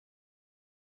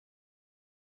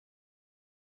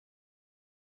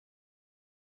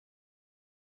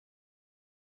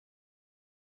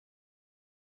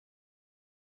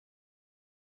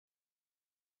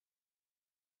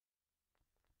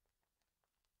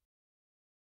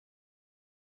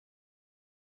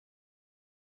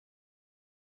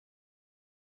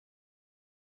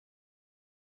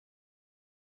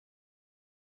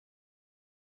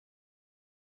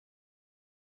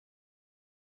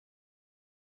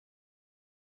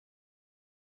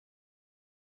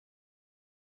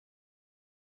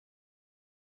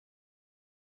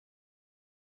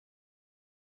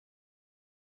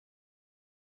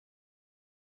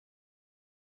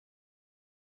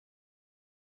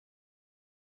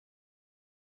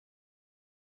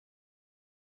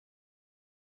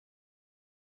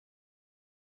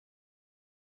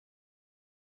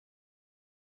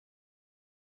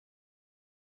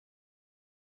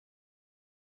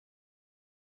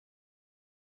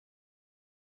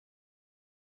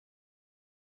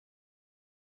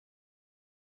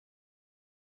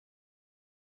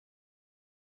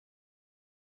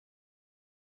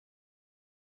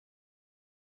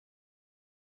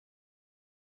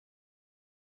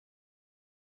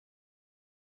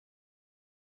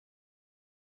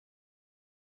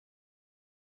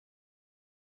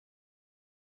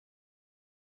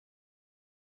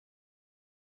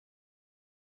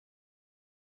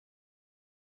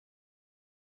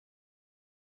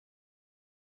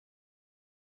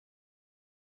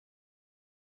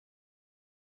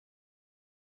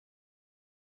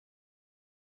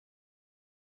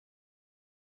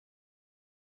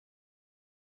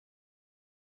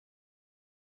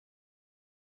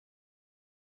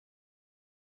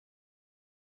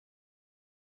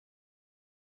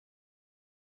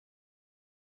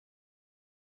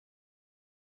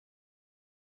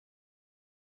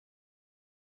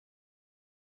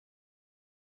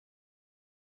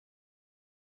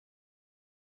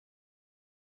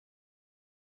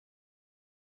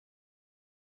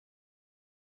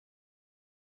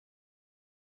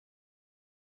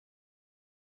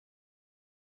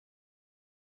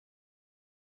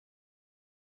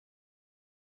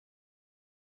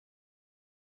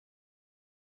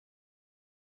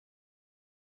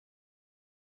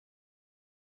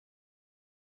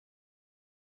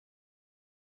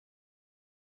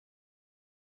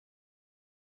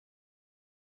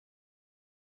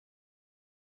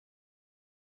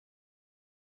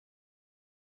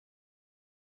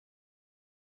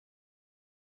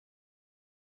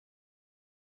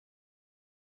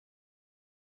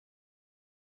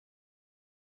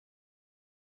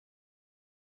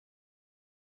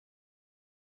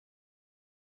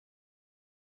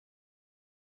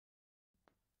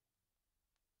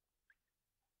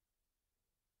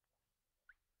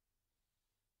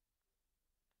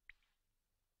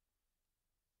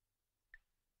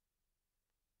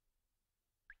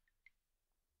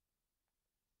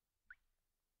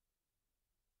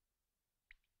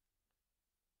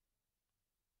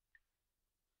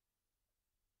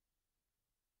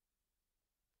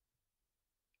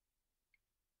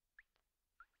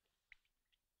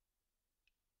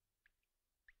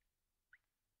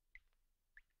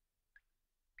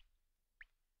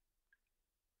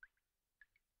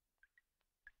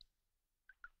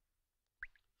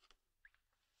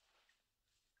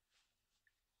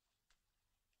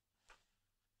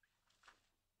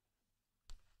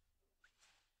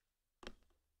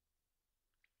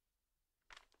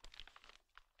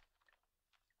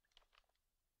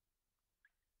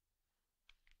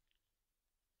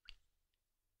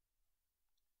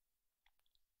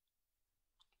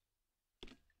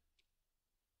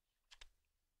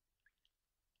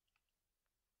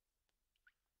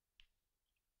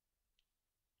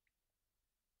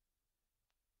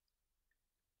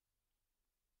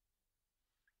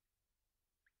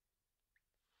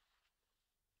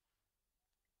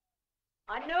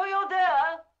I know you're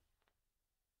there.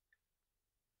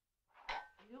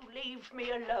 You leave me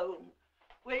alone.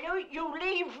 Will you? You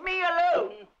leave me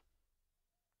alone.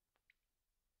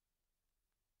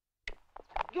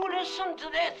 You listen to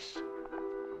this.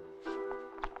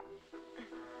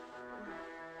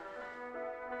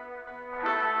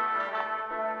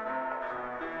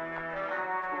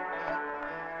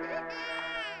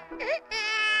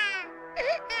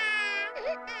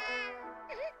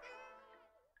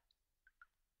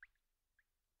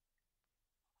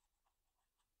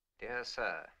 Dear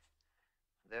sir,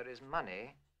 there is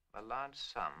money, a large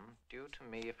sum, due to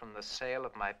me from the sale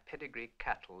of my pedigree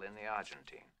cattle in the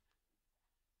Argentine.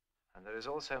 And there is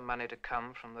also money to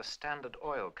come from the Standard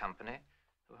Oil Company,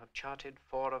 who have chartered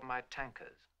 4 of my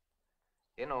tankers.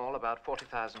 In all, about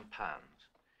 £40,000.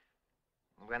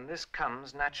 When this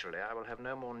comes, naturally, I will have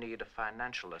no more need of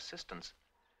financial assistance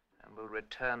and will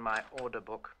return my order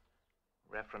book,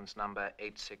 reference number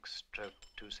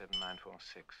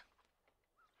 86/27946.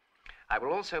 I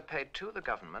will also pay to the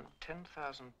government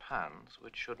 £10,000,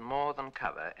 which should more than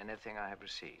cover anything I have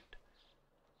received.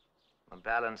 The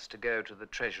balance to go to the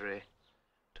Treasury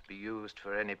to be used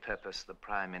for any purpose the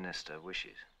Prime Minister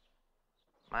wishes.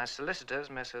 My solicitors,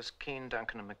 Messrs. Keene,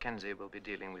 Duncan and Mackenzie, will be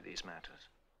dealing with these matters.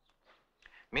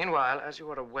 Meanwhile, as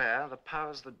you are aware, the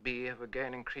powers that be have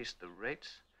again increased the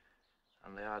rates,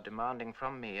 and they are demanding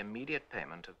from me immediate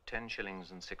payment of 10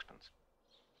 shillings and 6pence.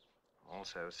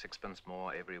 Also 6pence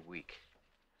more every week.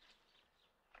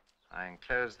 I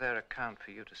enclose their account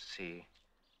for you to see.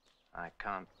 I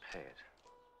can't pay it.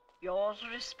 Yours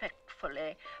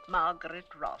respectfully,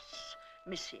 Margaret Ross,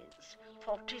 Mrs.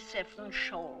 47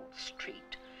 Shoal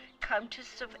Street,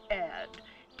 Countess of Baird,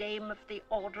 Dame of the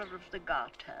Order of the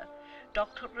Garter,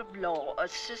 Doctor of Law,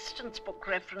 Assistance Book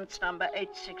Reference number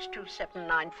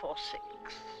 86/27946.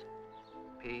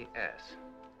 P.S.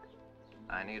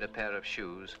 I need a pair of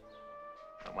shoes.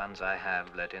 The ones I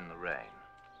have let in the rain.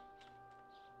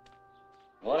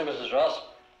 Morning, Mrs. Ross.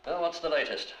 Well, what's the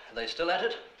latest? Are they still at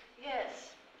it?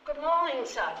 Yes. Good morning,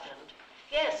 Sergeant.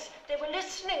 Yes, they were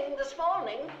listening this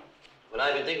morning. Well,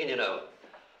 I've been thinking, you know.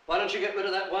 Why don't you get rid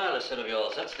of that wireless set of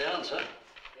yours? That's the answer.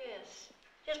 Yes.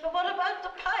 Yes, but what about the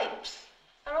pipes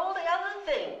and all the other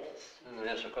things?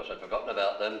 Yes, of course, I'd forgotten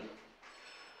about them.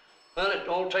 Well, it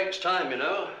all takes time, you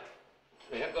know.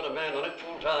 We have got a man on it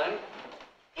full time.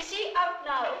 Is he out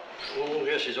now? Oh,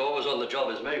 yes, he's always on the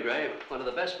job as Maygrave. One of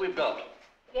the best we've got.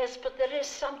 Yes, but there is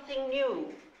something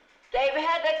new. They've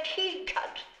had a key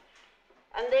cut.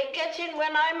 And they get in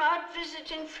when I'm out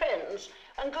visiting friends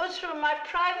and go through my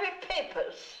private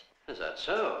papers. Is that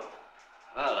so?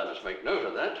 Well, I must make note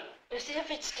of that. As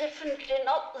if it's definitely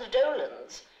not the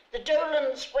Dolans. The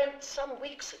Dolans went some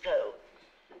weeks ago.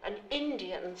 And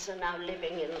Indians are now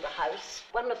living in the house.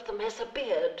 One of them has a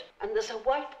beard, and there's a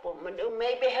white woman who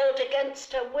may be held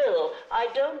against her will. I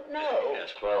don't know.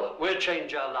 Yes, well, we'll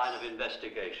change our line of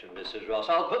investigation, Mrs. Ross.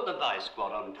 I'll put the vice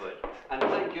squad onto it. And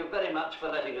thank you very much for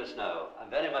letting us know. I'm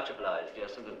very much obliged,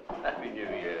 yes, and Happy New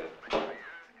Year.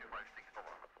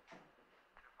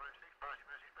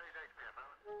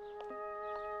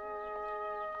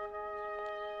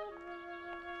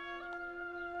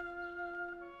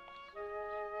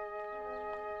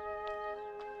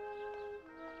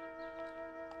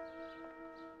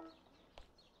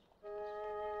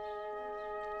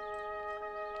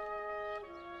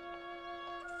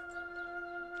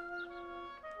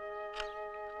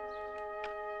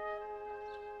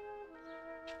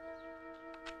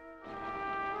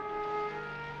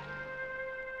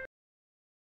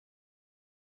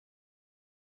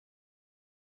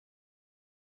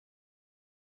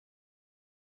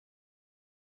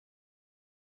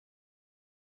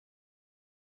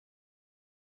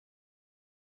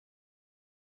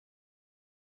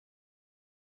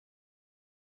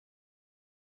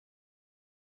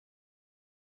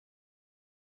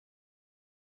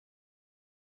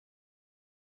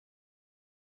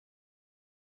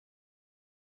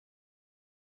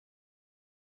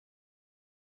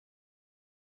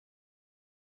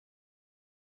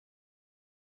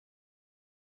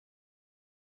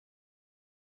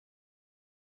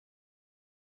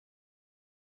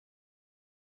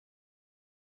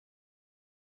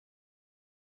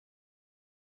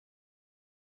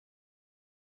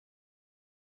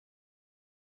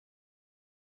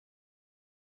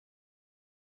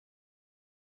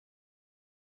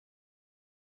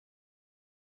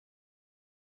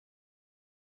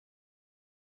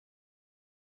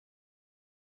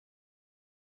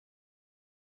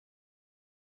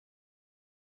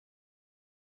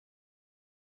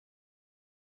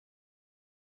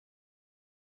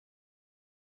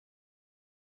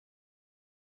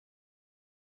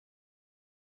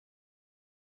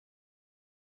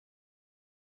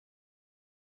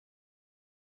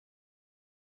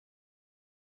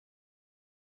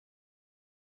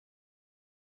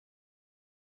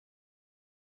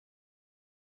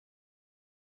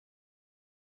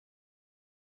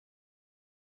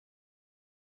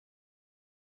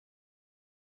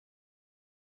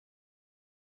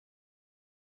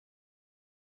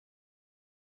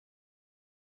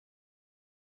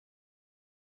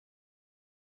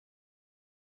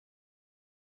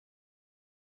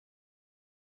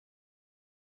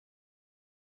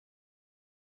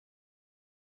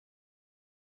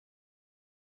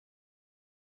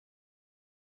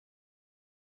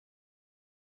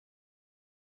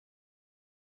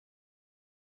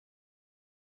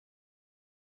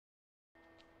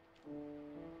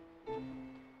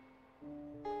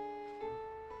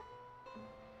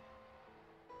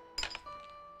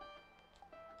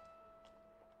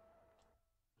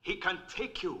 He can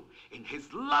take you in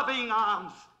his loving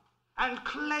arms and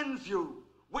cleanse you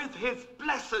with his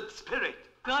blessed spirit.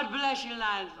 God bless you,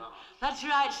 lad. That's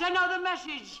right. Send out the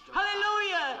message.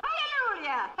 Hallelujah.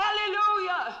 Hallelujah!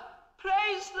 Hallelujah.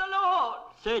 Praise the Lord.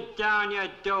 Sit down, you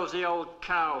dozy old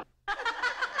cow.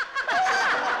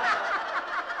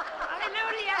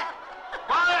 Hallelujah!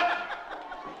 Quiet!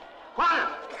 Quiet!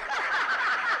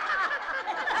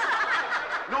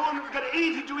 No one will get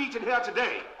anything to eat in here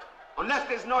today unless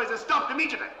this noise is stopped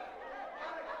immediately.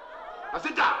 Now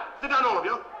sit down. Sit down, all of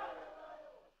you.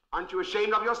 Aren't you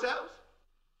ashamed of yourselves?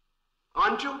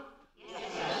 Aren't you? Yes.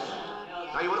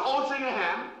 Now you will all sing a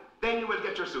hymn, then you will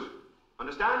get your soup.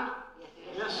 Understand?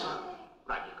 Yes, sir.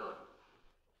 Right, good.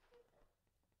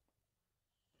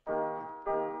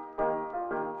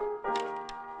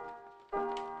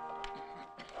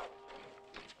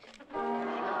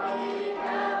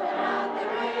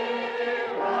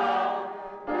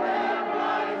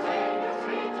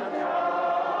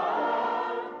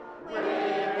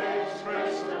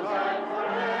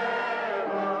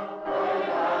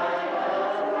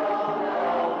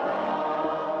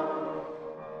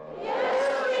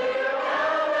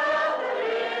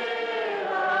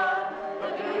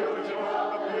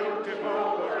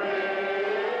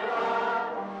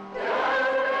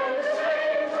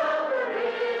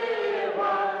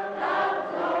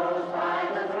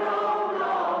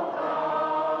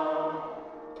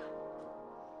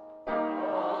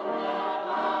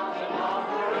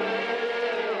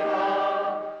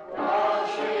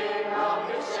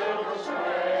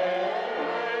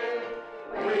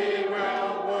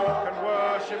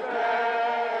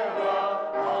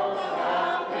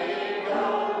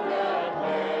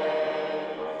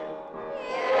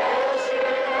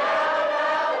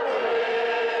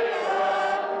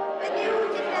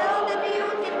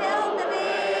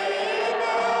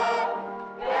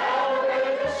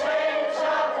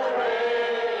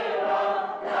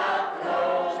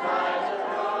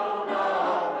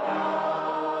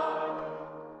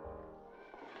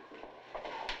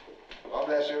 God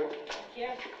bless you.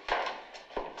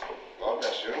 God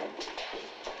bless you.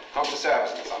 Come to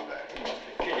service on Sunday.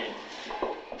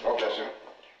 God bless you.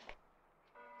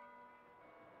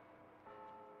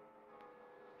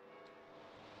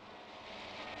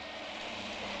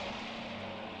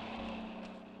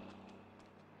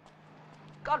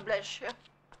 God bless you.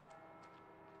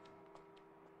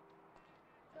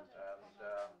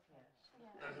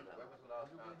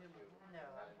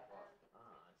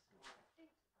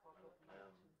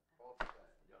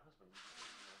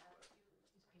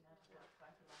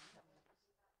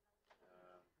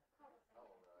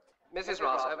 Mrs.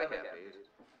 Ross, over here, please.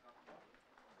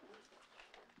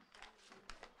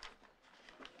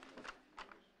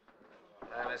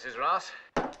 Mrs. Ross,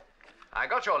 I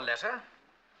got your letter.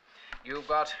 You've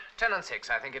got 10 and 6,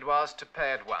 I think it was, to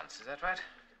pay at once. Is that right?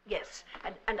 Yes,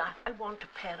 and I want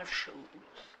a pair of shoes.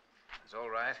 That's all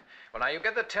right. Well, now, you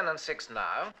get the 10 and 6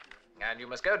 now, and you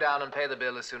must go down and pay the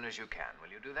bill as soon as you can. Will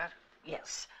you do that?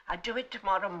 Yes, I do it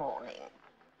tomorrow morning,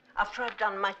 after I've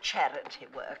done my charity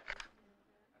work.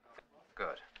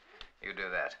 Good. You do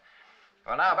that.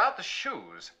 Well, now, about the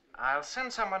shoes, I'll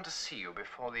send someone to see you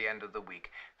before the end of the week.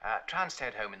 Try and stay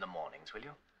at home in the mornings, will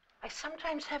you? I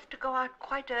sometimes have to go out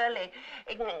quite early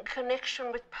in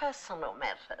connection with personal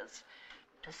matters,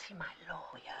 to see my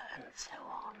lawyer and so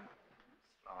on.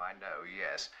 Oh, I know,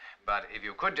 yes. But if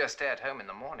you could just stay at home in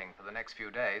the morning for the next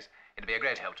few days, it'd be a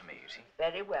great help to me, you see.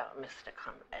 Very well, Mr.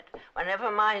 Conrad.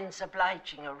 Whenever mine's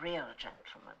obliging a real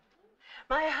gentleman.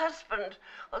 My husband,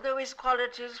 although his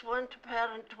qualities weren't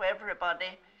apparent to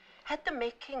everybody, had the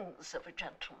makings of a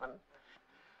gentleman.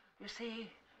 You see,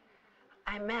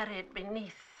 I married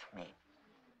beneath me.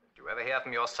 Did you ever hear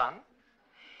from your son?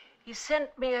 He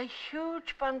sent me a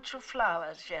huge bunch of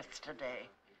flowers yesterday.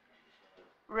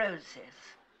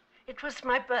 Roses. It was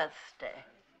my birthday.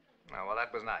 Oh, well,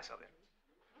 that was nice of him.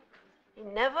 He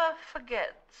never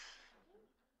forgets.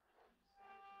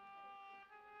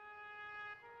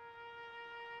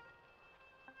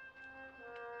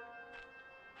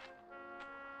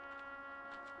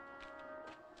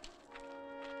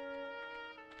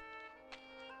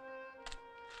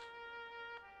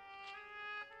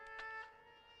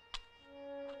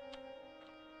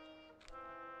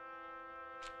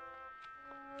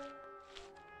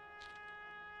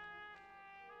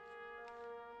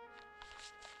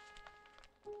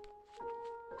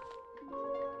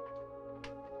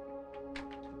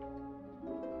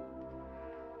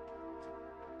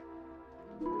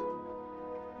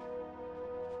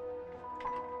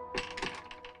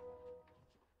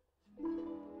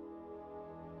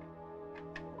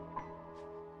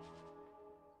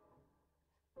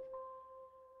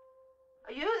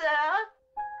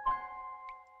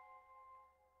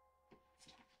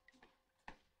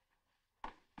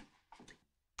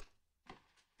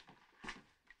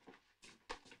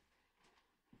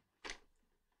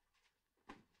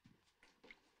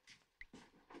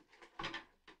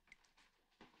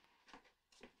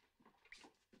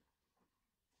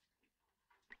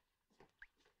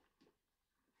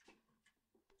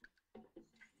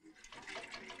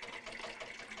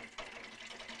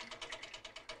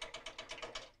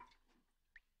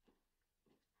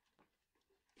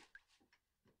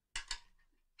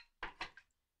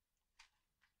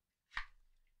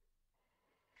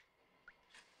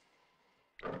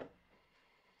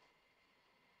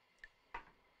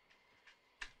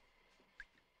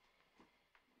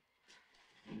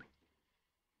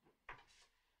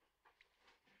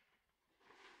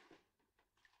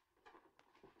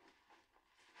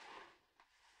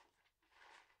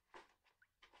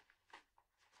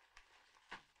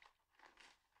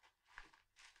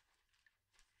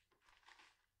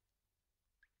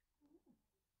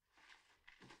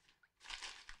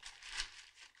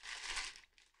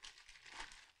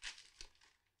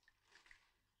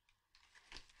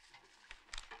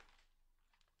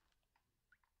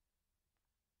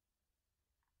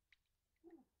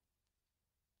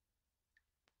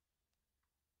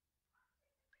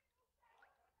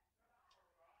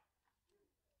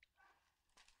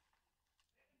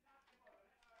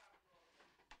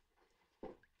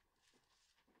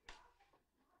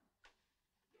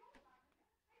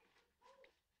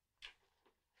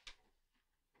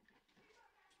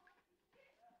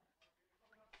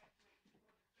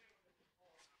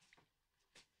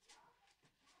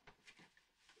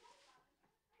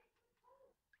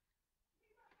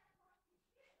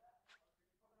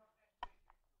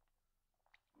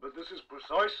 but this is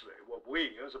precisely what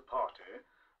we, as a party,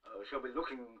 shall be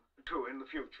looking to in the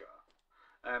future,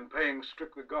 and paying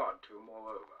strict regard to,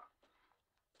 moreover.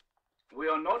 We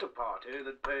are not a party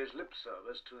that pays lip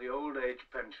service to the old age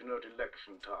pension at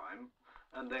election time,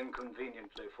 and then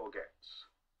conveniently forgets.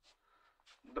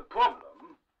 The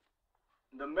problem,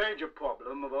 the major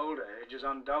problem of old age is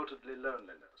undoubtedly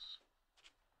loneliness.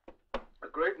 A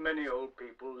great many old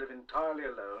people live entirely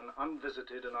alone,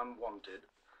 unvisited and unwanted,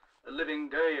 living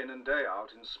day in and day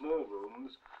out in small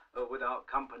rooms without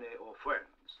company or friends.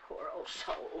 Poor old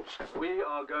souls. We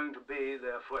are going to be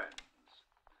their friends.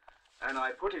 And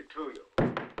I put it to you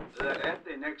that at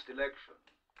the next election,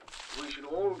 we should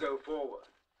all go forward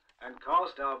and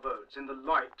cast our votes in the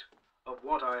light of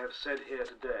what I have said here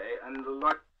today, and in the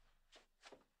light...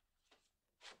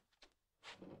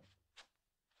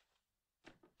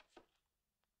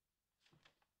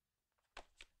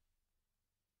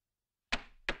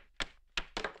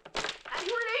 And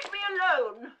you leave me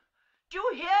alone. Do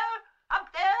you hear? Up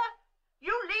there?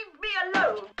 You leave me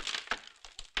alone.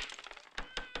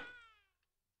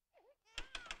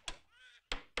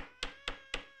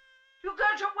 You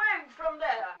get away from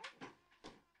there.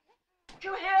 Do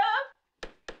you hear?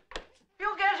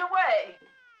 You get away.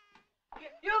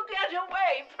 You get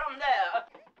away from there.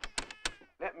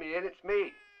 Let me in, it's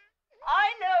me.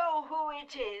 I know who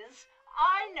it is.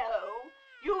 I know.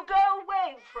 You go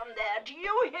away from there. Do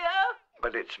you hear?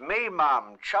 But it's me,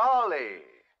 Mum, Charlie.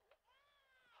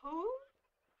 Who?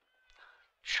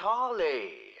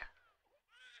 Charlie.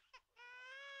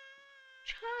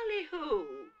 Charlie who?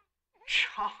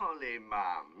 Charlie,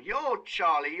 Mum. You're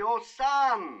Charlie, your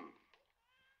son.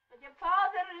 But your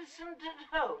father isn't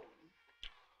at home.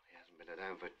 He hasn't been at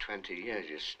home for 20 years,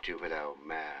 you stupid old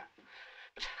mare.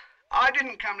 But I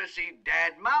didn't come to see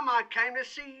Dad, Mum. I came to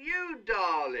see you,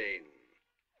 darling.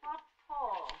 What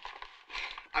for?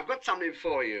 I've got something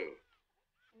for you.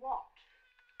 What?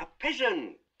 A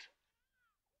present.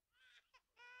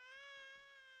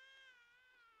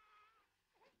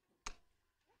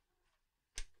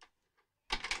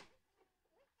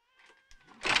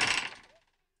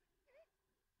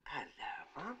 Hello,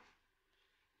 Mum.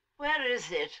 Where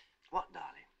is it? What, darling?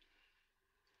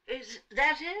 Is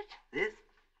that it? This?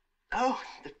 Oh,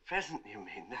 the present, you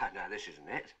mean? No, this isn't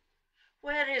it.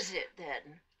 Where is it,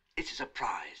 then? It's a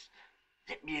surprise.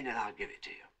 Let me in and I'll give it to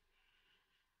you.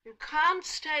 You can't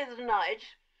stay the night,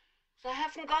 so I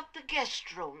haven't got the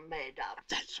guest room made up.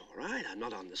 That's all right. I'm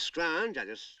not on the scrounge. I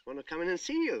just want to come in and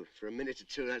see you for a minute or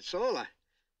two, that's all. I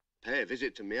pay a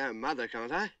visit to my own mother,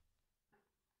 can't I?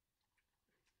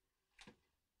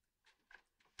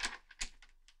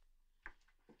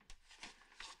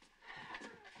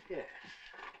 Yes.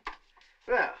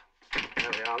 Well,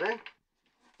 there we are then.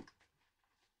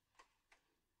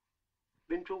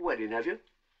 Been to a wedding, have you?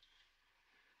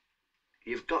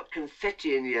 You've got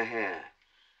confetti in your hair.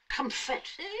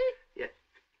 Confetti? Yeah.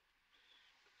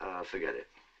 Forget it.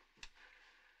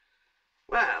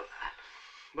 Well,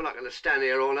 we're not going to stand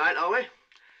here all night, are we?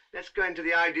 Let's go into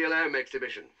the Ideal Home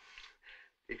exhibition.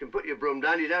 You can put your broom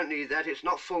down. You don't need that. It's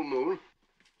not full moon.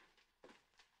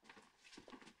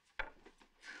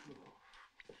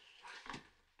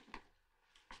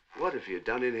 What have you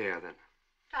done in here, then?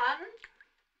 Done?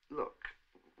 Look,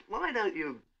 why don't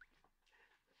you...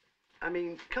 I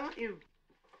mean, can't you...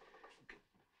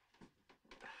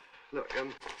 Look,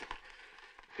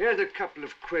 here's a couple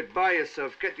of quid. Buy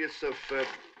yourself, get yourself...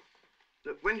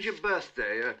 Look, when's your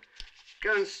birthday?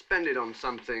 Go and spend it on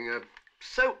something.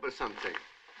 Soap or something.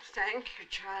 Thank you,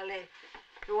 Charlie.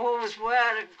 You always were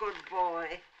a good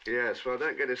boy. Yes, well,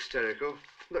 don't get hysterical.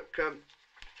 Look,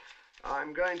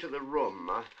 I'm going to the room.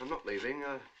 I'm not leaving.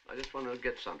 I just want to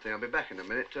get something. I'll be back in a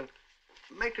minute.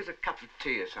 Make us a cup of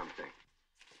tea or something.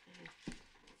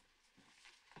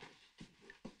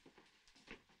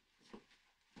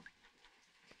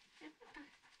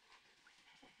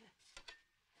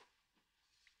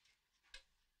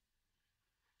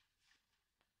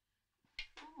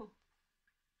 Oh.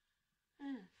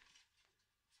 Mm.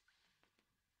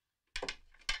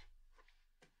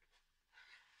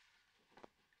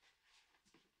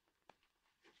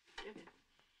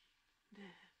 There.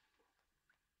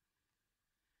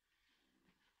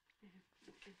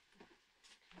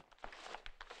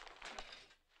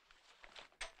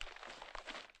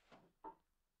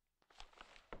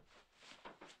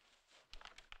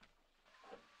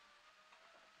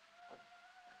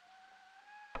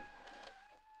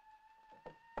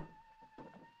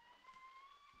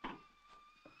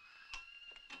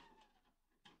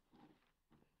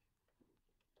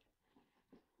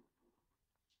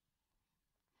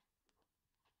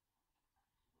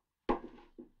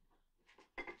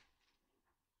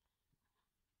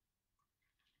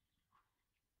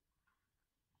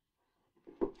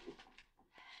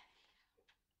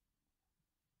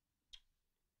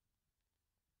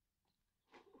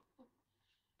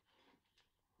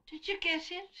 Did you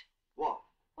get it? What?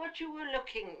 What you were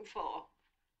looking for?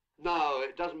 No,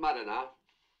 it doesn't matter now.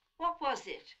 What was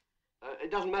it?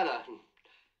 It doesn't matter.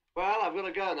 Well, I've got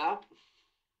to go now.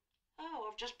 Oh,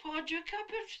 I've just poured you a cup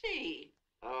of tea.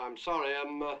 Oh, I'm sorry.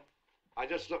 I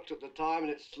just looked at the time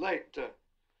and it's late.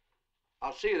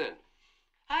 I'll see you then.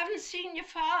 I haven't seen your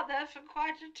father for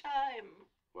quite a time.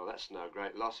 Well, that's no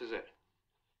great loss, is it?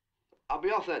 I'll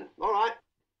be off then. All right.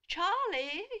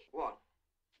 Charlie? What?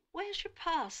 Where's your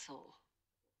parcel?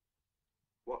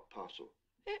 What parcel?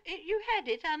 You had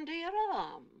it under your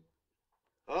arm.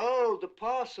 Oh, the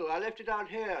parcel. I left it out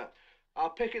here. I'll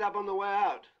pick it up on the way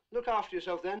out. Look after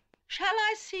yourself then. Shall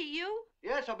I see you?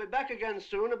 Yes, I'll be back again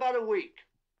soon, about a week.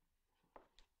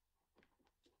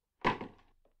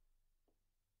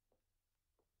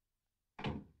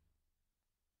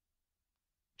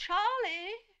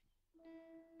 Charlie?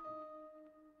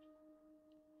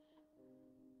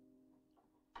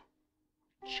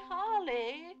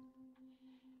 Charlie?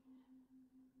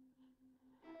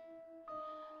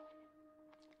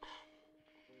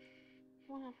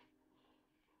 Well,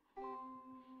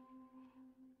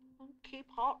 I'll keep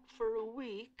hot for a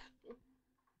week.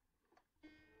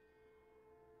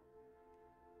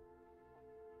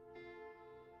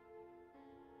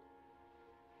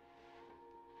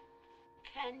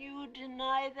 Can you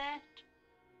deny that?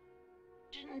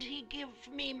 Didn't he give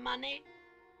me money?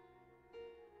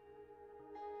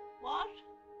 What?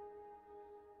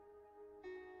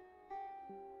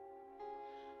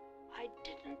 I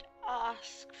didn't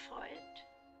ask for it.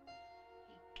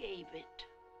 He gave it.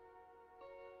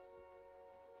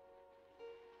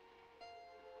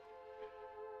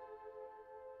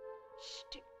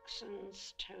 Sticks and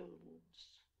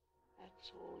stones.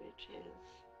 That's all it is.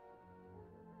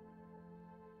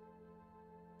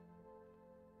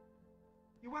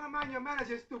 You want to mind your manners,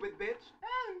 you stupid bitch?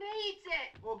 Who needs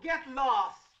it? Or get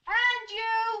lost. And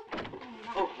you!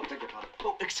 Oh, I'll take your pardon.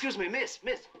 Oh, excuse me, miss.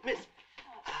 Mrs.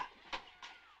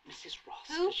 Ross.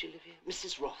 Who? Does she live here?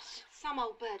 Mrs. Ross. Some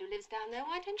old bird who lives down there.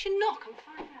 Why don't you knock and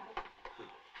find out? Oh,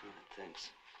 right, thanks.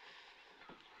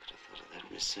 But I thought of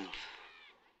that myself.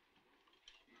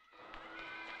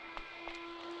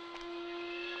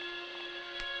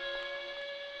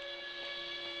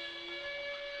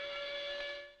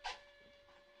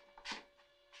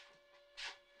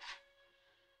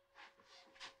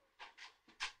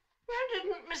 Why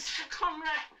didn't Mr.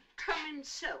 Conrad come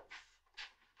himself?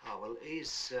 Oh, well,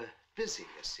 he's busy,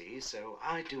 you see, so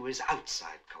I do his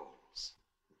outside calls.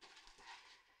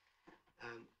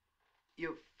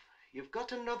 You've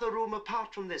got another room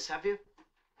apart from this, have you?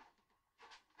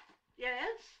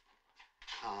 Yes?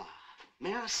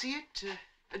 May I see it?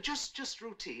 Just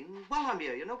routine. While I'm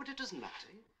here, you know, but it doesn't matter.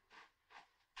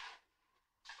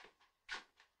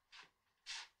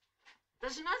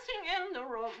 There's nothing in the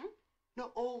room.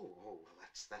 No, well,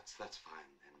 that's fine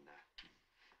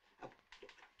then.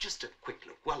 Just a quick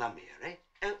look while I'm here,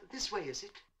 eh? This way, is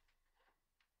it?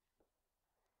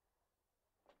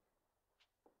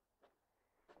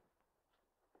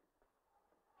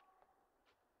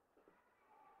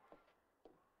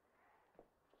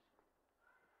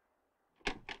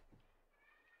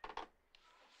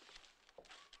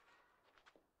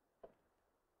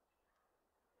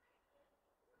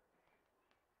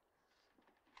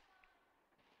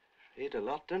 Read a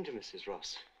lot, don't you, Mrs.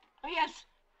 Ross? Oh, yes,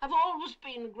 I've always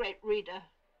been a great reader.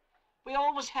 We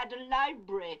always had a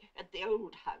library at the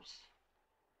old house.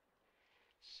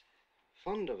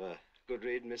 Fond of a good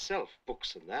read myself,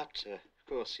 books and that. Of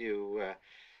course, you,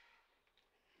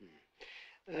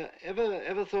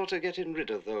 ever thought of getting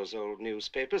rid of those old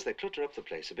newspapers? They clutter up the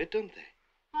place a bit, don't they?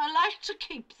 I like to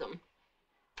keep them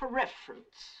for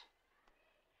reference.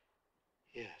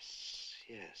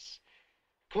 Yes.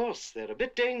 Of course, they're a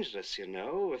bit dangerous, you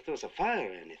know, if there was a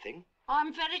fire or anything.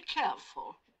 I'm very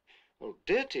careful. Well,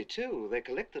 dirty, too. They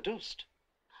collect the dust.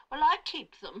 Well, I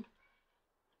keep them.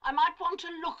 I might want to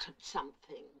look at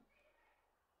something.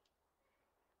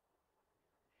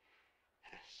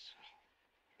 Yes,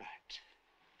 right.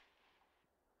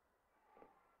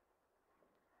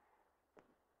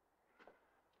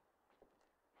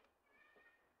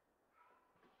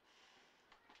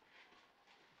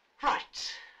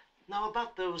 Right. Now,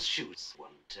 about those shoes,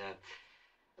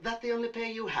 that the only pair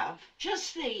you have?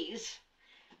 Just these.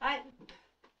 I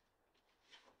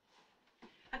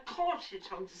caught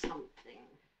it onto something.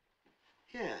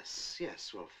 Yes,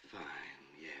 well, fine.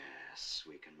 Yes,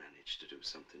 we can manage to do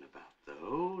something about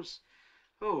those.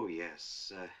 Oh,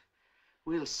 yes.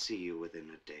 We'll see you within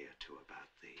a day or two about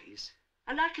these.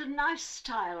 I like a nice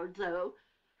style, though.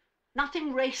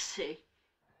 Nothing racy.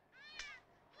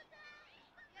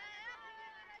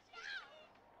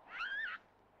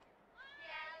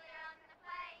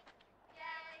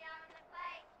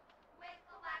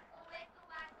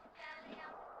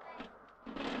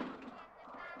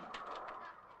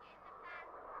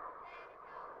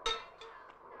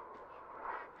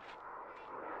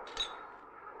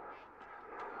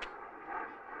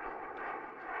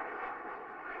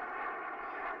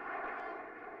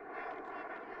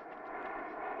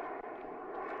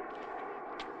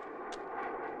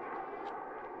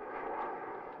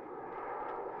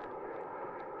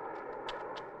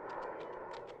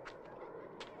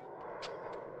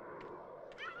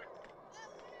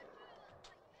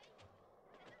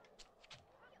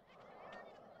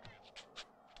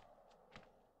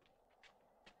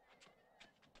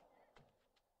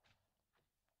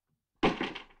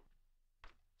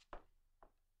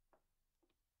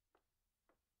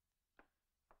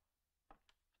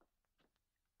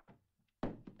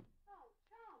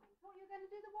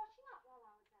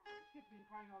 kid's been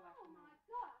crying all afternoon. Oh, my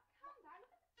God. Come down.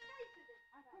 Look at the face of it.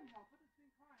 I couldn't help it. It's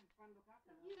been crying. Trying to look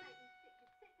after her. You make me sick.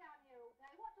 You sit down here all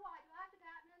day. What do? I have to go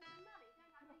out and earn some money,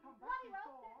 don't I? Could have You come back bloody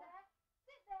well before.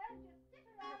 sit there and just sit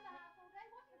around the house all day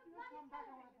watching If the you bloody come back,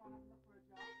 I television. want to go and look for a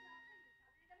job. Listen, I'll tell you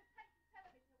something. You're going to take the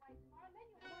television away tomorrow, and then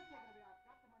you'll... What's going to be? I've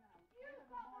got the money now. You've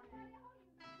got the money. Oh, you make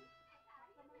me sick,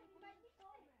 Harry. You make me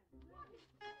sick. What is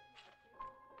it?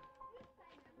 You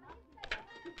say no money.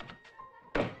 You say no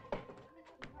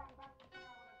money. Come back before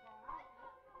I want to go out. I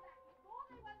told you that before.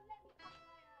 They won't let me come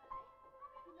away early.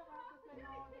 You never have to say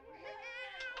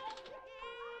no.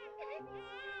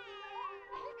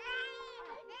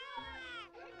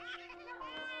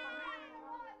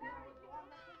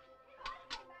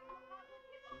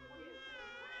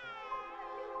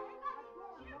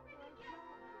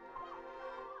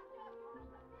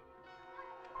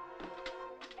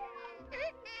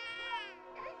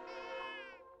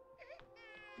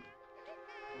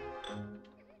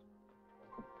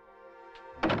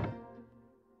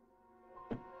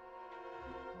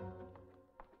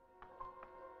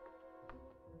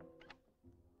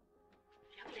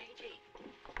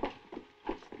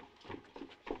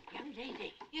 Young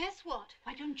lady, Yes, what?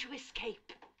 why don't you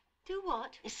escape? Do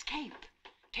what? Escape.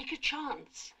 Take a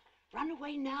chance. Run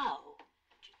away now. What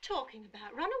are you talking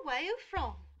about? Run away? Who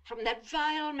from? From that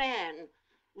vile man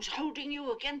who's holding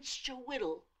you against your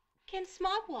will. Against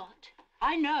my what?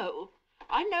 I know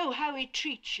how he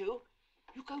treats you.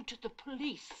 You go to the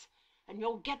police and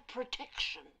you'll get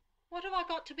protection. What have I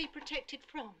got to be protected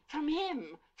from? From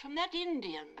him, from that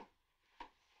Indian.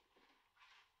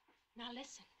 Now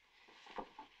listen.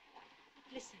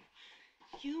 Listen.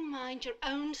 You mind your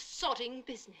own sodding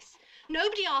business.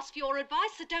 Nobody asked for your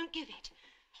advice, so don't give it.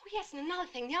 Oh, yes, and another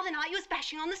thing. The other night you was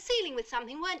bashing on the ceiling with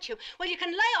something, weren't you? Well, you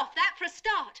can lay off that for a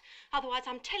start. Otherwise,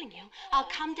 I'm telling you, I'll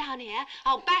come down here,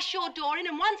 I'll bash your door in,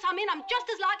 and once I'm in, I'm just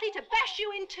as likely to bash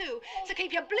you in too. So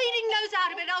keep your bleeding nose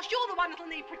out of it, else you're the one that'll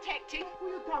need protecting. Who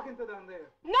are you talking to down there?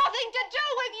 Nothing to do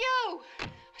with you!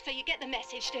 So you get the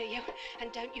message, do you?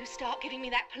 And don't you start giving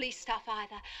me that police stuff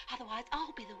either. Otherwise,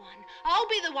 I'll be the one. I'll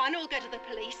be the one who'll go to the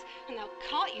police, and they'll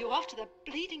cart you off to the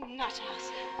bleeding nut house.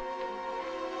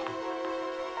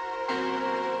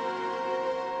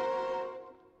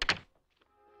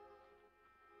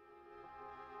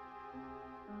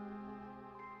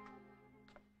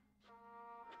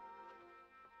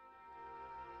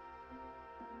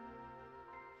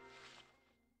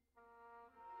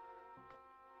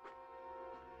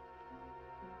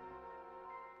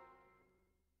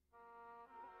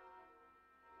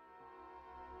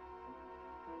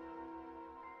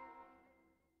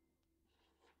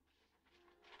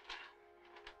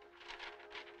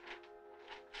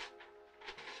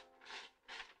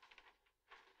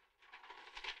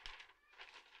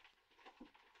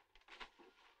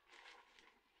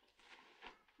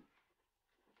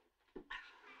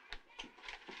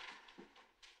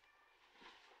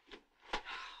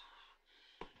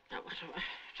 Now, what do I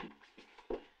do?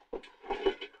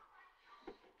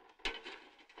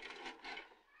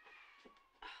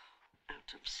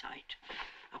 Out of sight.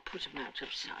 I'll put him out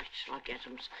of sight. I'll get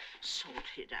him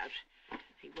sorted out.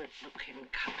 He won't look in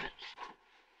cupboards.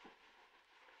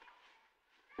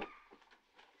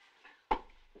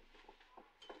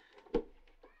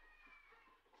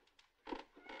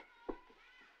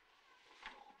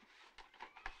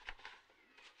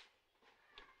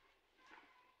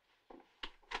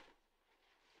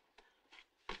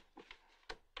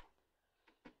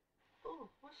 Oh,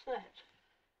 what's that?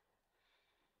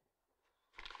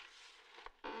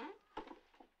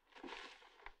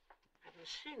 Haven't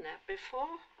seen that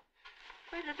before.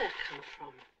 Where did that come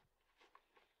from?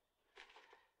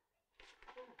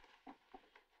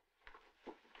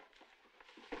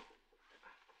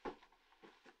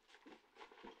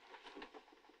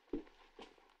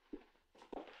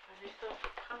 Has he got a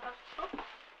colour top?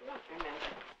 Not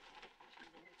remember.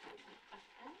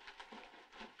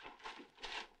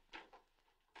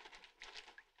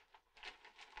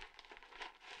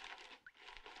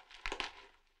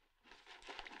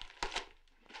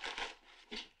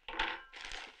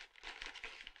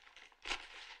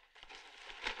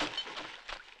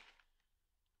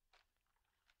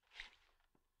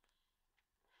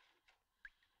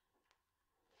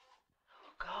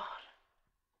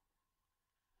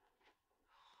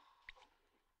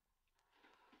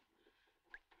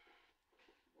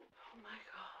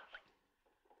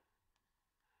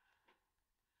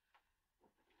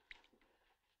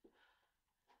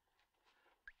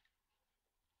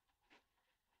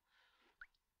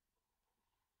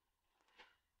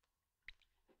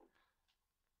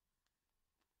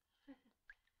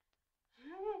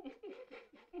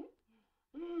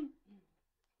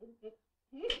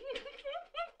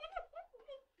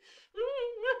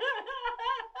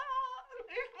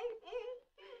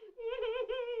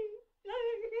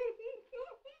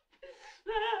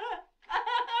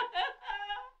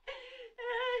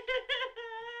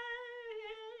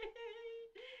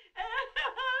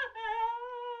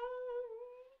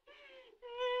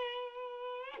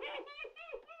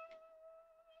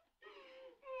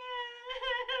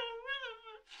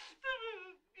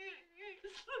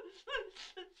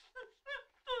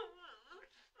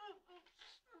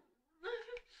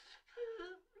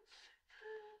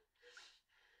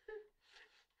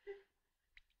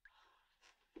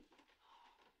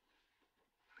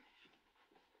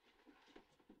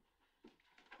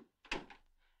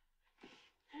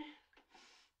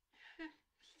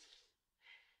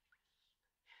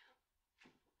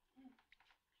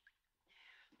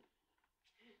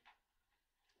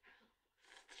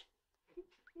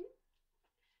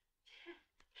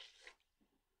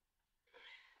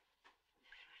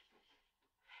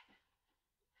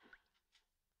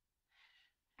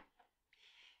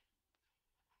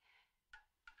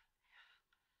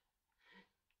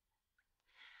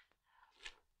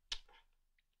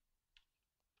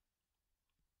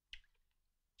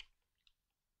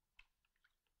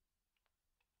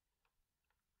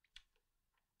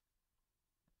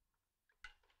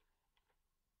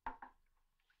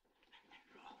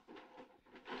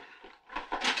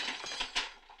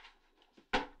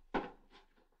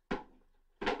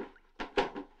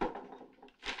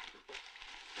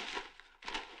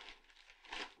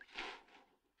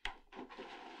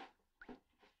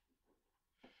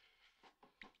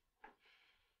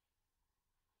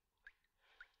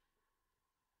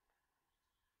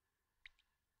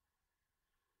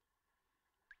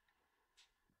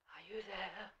 Are you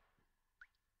there?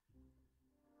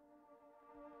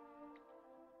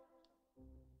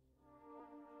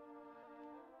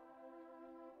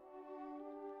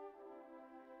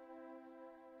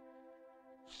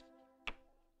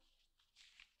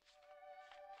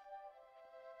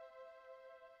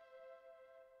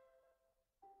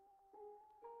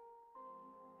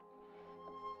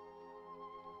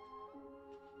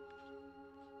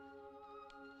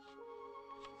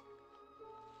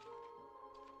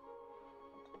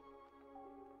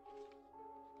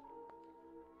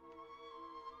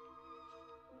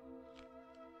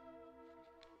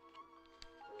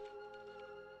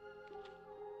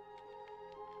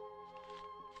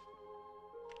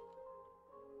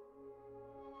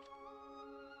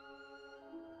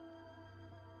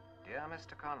 Dear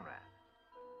Mr. Conrad,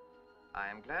 I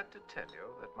am glad to tell you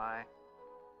that my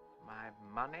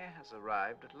money has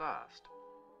arrived at last,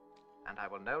 and I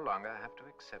will no longer have to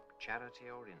accept charity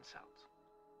or insults.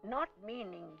 Not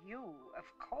meaning you, of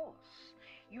course.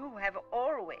 You have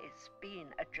always been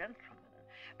a gentleman,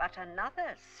 but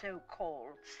another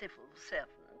so-called civil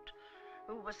servant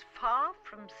who was far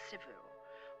from civil,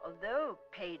 although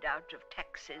paid out of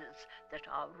taxes that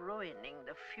are ruining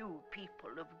the few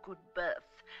people of good birth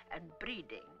and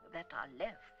breeding that are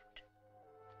left.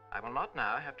 I will not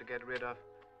now have to get rid of,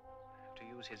 to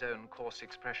use his own coarse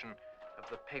expression, of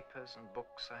the papers and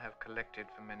books I have collected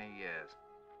for many years.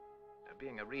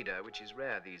 Being a reader, which is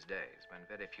rare these days, when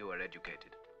very few are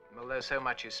educated, although so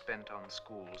much is spent on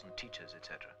schools and teachers,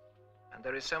 etc. And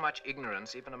there is so much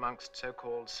ignorance even amongst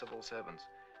so-called civil servants.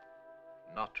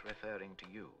 Not referring to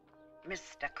you.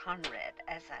 Mr. Conrad,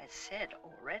 as I said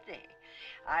already,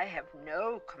 I have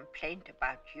no complaint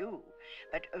about you,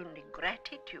 but only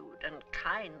gratitude and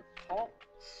kind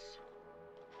thoughts.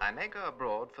 I may go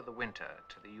abroad for the winter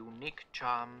to the unique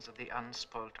charms of the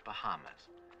unspoilt Bahamas.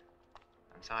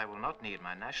 And so I will not need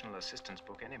my National Assistance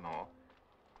book anymore,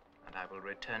 and I will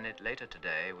return it later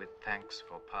today with thanks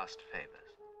for past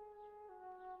favors.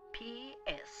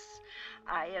 P.S.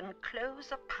 I enclose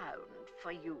 £1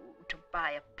 for you to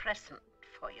buy a present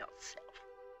for yourself.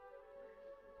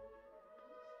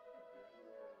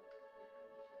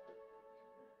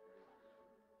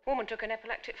 Woman took an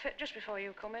epileptic fit just before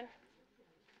you come in.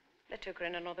 They took her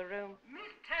in another room.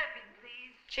 Miss Turpin,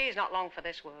 please. She's not long for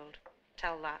this world.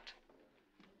 Tell that.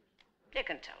 You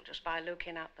can tell just by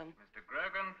looking at them. Mr.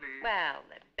 Grogan, please. Well,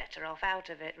 they're better off out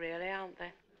of it, really, aren't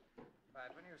they? Right,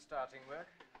 when are you starting work?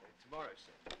 Tomorrow,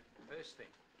 sir. First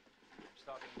thing. I'm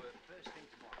starting work first thing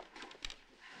tomorrow.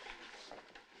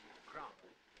 Crumb.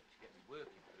 She's getting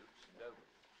working boots and over.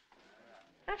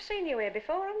 I've seen you here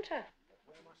before, haven't I?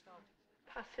 Where am I starting?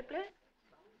 Possibly.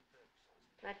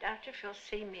 I doubt if you'll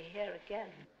see me here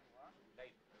again.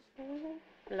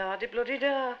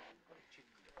 La-di-bloody-da.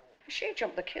 She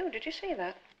jumped the queue, did you see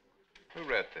that? Who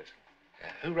wrote this?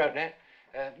 Who wrote that?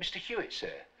 Mr. Hewitt,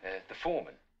 sir. The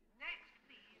foreman.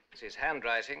 His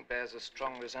handwriting bears a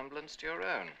strong resemblance to your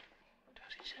own.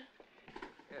 Does it, sir?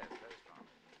 Yes, very strong.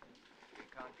 He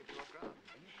can't give you a grant.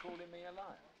 Are you calling me a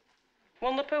liar?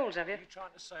 Won the pools, have you? Are you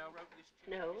trying to say I wrote this to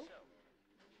No. yourself?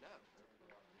 No.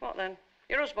 What then?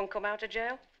 Your husband come out of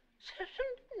jail?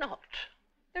 Certainly not.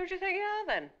 Who do you think you are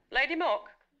then? Lady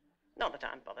Muck? Not that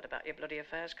I'm bothered about your bloody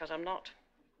affairs, because I'm not.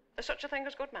 There's such a thing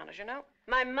as good manners, you know.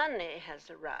 My money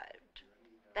has arrived.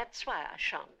 That's why I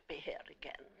shan't be here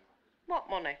again. What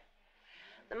money?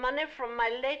 The money from my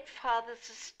late father's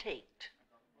estate.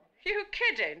 You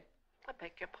kidding? I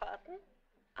beg your pardon?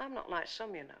 I'm not like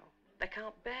some, you know. They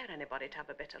can't bear anybody to have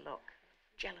a bit of luck.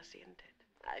 Jealousy, isn't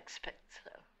it? I expect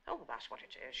so. Oh, that's what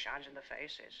it is. Shines in the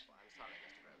faces. Well, I'm sorry,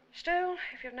 Mr. Brothers. Still,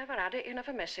 if you've never had it, you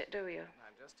never miss it, do you?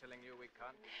 I'm just telling you we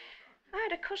can't give you a grant. I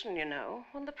had a cousin, you know,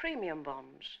 won the premium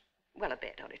bonds. Well, a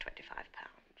bit, only £25.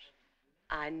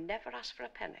 I never asked for a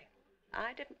penny.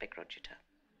 I didn't begrudge it her.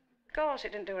 Of course,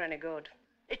 it didn't do her any good.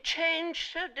 It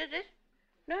changed her, did it?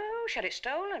 No, she had it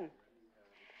stolen.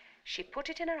 She put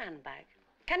it in her handbag.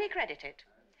 Can you credit it?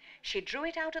 She drew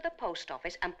it out of the post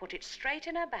office and put it straight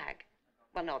in her bag.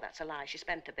 Well, no, that's a lie. She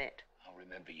spent a bit. I'll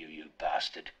remember you, you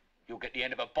bastard. You'll get the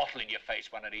end of a bottle in your face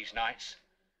one of these nights.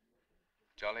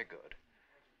 Jolly good.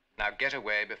 Now get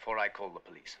away before I call the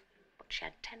police. But she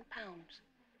had £10.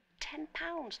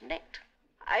 £10 nicked.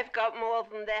 I've got more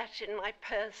than that in my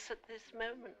purse at this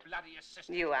moment. Bloody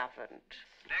assistant. You haven't.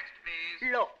 Next,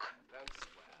 please. Look.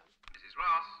 Mrs.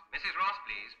 Ross. Mrs. Ross,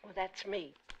 please. Oh, that's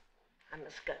me. I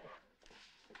must go.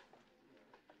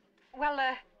 Well,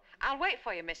 I'll wait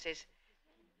for you, missus.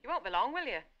 You won't be long, will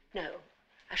you? No,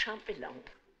 I shan't be long.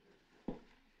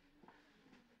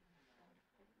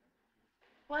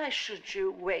 Why should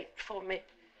you wait for me?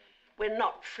 We're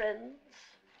not friends.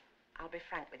 I'll be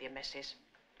frank with you, missus.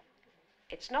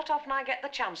 It's not often I get the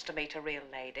chance to meet a real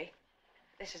lady.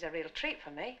 This is a real treat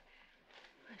for me.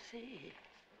 I see.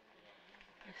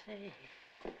 I see.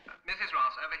 Mrs.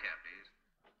 Ross, over here, please.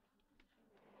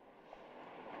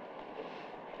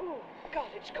 Oh, God,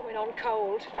 it's coming on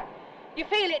cold. You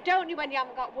feel it, don't you, when you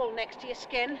haven't got wool next to your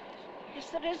skin? Yes,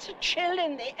 there is a chill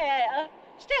in the air.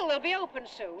 Still, they'll be open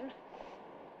soon.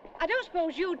 I don't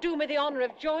suppose you'd do me the honour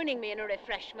of joining me in a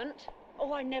refreshment?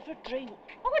 Oh, I never drink.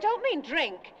 Oh, I don't mean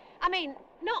drink. I mean,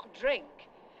 not drink.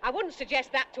 I wouldn't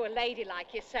suggest that to a lady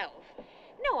like yourself.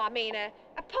 No, I mean a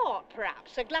port,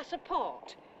 perhaps, a glass of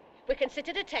port. We can sit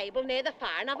at a table near the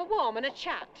fire and have a warm and a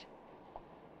chat.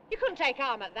 You couldn't take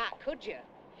harm at that, could you?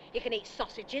 You can eat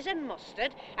sausages and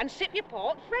mustard and sip your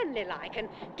port friendly-like and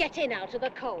get in out of the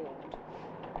cold.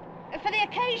 For the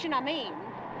occasion, I mean.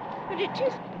 But it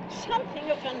is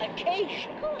something of an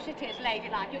occasion. Of course it is,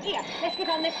 ladylike. Here, let's get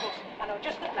on this foot. I know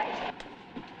just the place.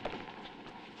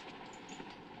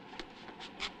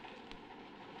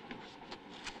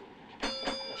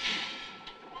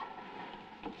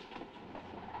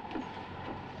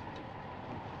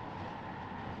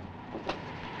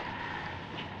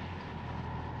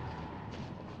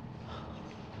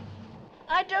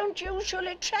 I don't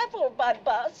usually travel by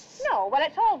bus. No, well,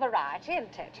 it's all variety,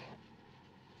 isn't it?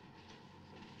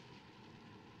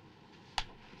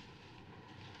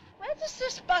 Where does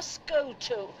this bus go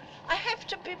to? I have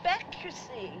to be back, you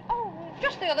see. Oh,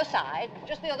 just the other side.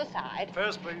 Just the other side.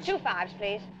 First, please. 2 5s,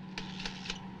 please.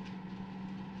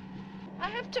 I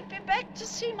have to be back to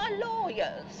see my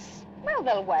lawyers. Well,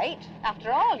 they'll wait.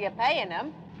 After all, you're paying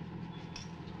them.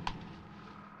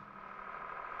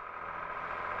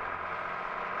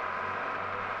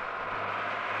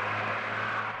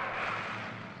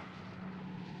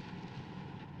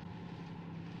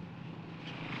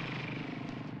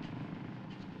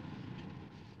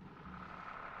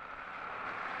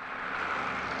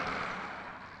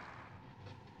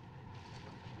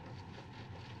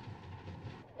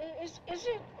 Is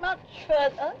it much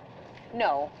further?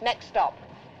 No, next stop.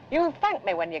 You'll thank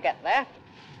me when you get there.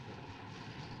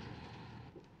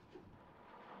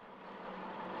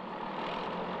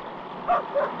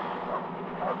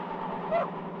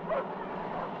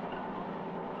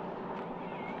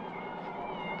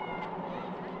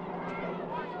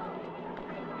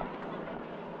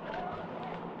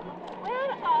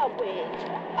 Where are we?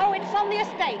 Oh, it's on the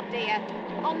estate, dear.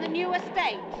 On the new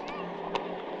estate.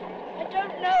 I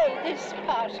don't know this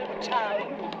part of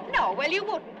town. No, well, you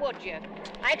wouldn't, would you?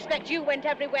 I expect you went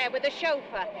everywhere with a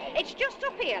chauffeur. It's just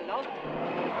up here, love.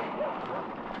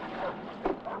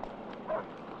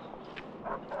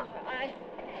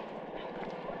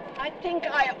 I think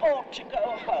I ought to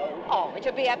go home. Oh,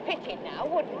 it'd be a pity now,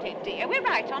 wouldn't it, dear? We're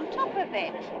right on top of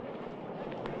it.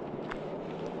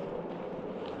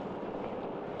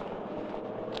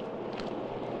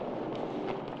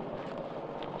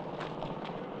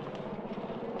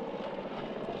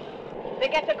 They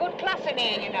get a good class in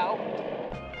here, you know.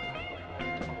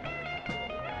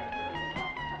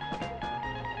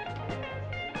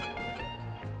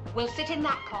 We'll sit in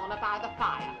that corner by the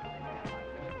fire.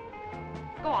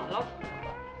 Go on, love.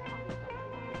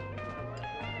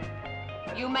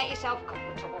 You make yourself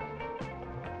comfortable.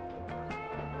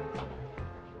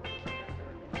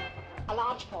 A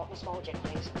large port and small gin,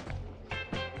 please.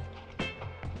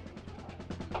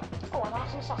 Go on,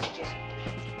 have some sausages.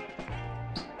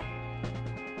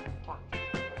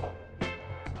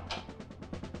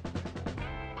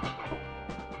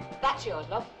 That's yours,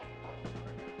 love.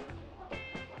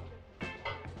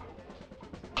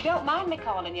 You don't mind me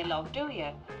calling you love, do you?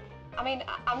 I mean,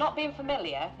 I'm not being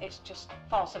familiar. It's just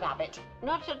force of habit.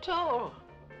 Not at all.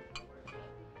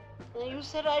 You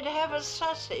said I'd have a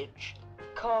sausage.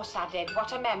 Of course I did.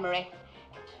 What a memory.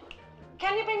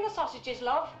 Can you bring the sausages,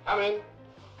 love? Coming.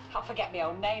 I'll forget my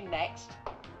own name next.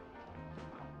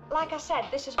 Like I said,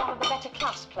 this is one of the better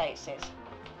class places.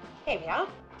 Here we are.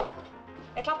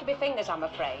 It'll have to be fingers, I'm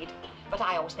afraid. But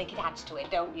I always think it adds to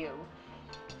it, don't you?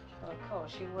 Well, of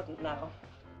course, you wouldn't know.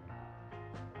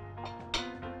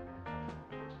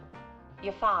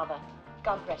 Your father,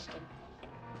 God rest him.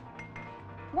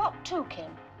 What took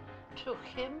him? Took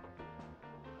him?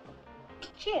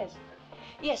 Cheers.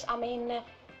 Yes, I mean,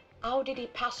 how did he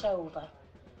pass over?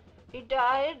 He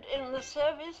died in the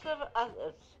service of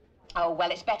others. Oh,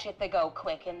 well, it's better if they go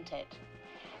quick, isn't it?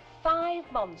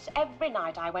 5 months. Every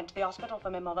night I went to the hospital for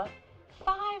my mother.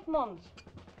 5 months.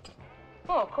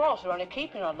 Oh, of course, they're only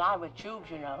keeping her alive with tubes,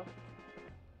 you know.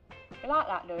 You like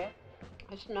that, do you?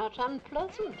 It's not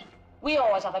unpleasant. We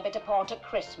always have a bit of port at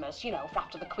Christmas, you know, for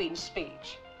after the Queen's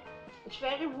speech. It's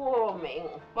very warming.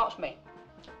 Watch me.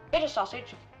 Bit of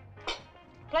sausage.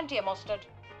 Plenty of mustard.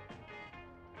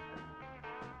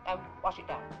 And wash it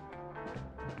down.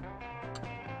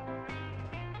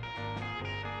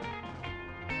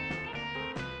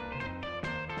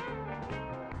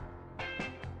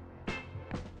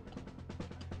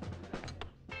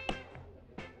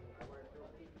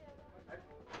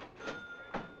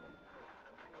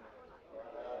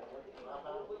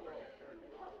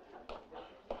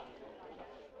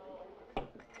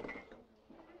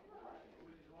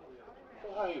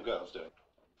 How are you girls doing?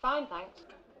 Fine, thanks.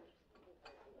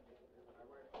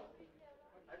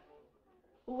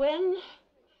 When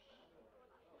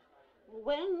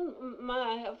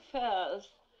my affairs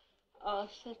are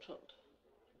settled,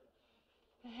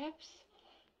 perhaps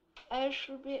I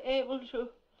shall be able to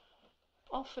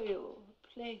offer you a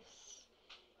place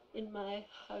in my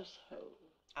household.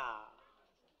 Ah,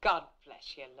 God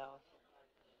bless you, love.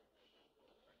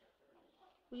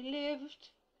 We lived,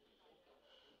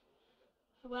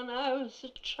 when I was a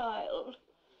child,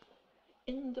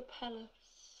 in the palace.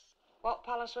 What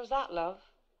palace was that, love?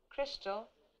 Crystal?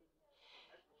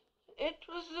 It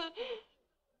was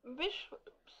the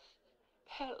bishop's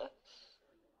palace.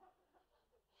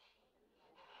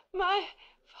 My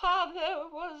father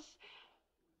was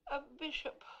a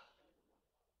bishop.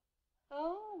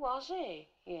 Oh, was he?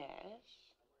 Yes.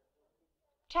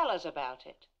 Tell us about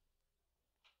it.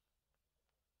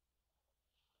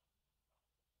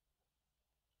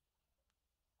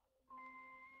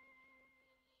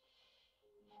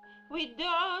 We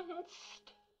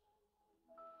danced.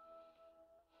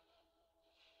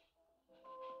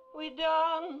 We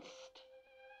danced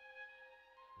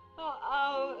for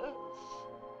hours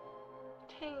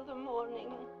till the morning.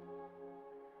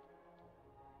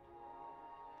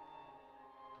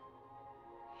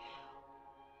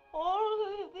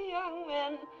 All the young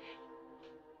men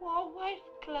wore white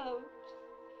gloves.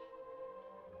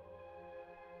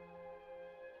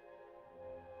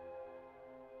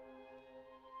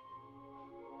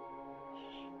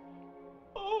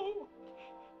 Oh,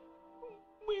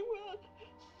 we were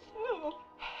so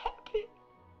happy.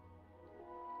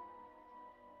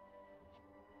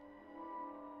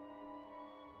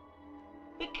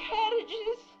 The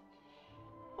carriages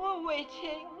were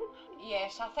waiting.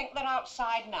 Yes, I think they're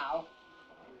outside now.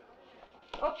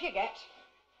 Up you get.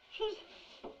 It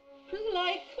was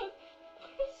like a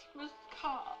Christmas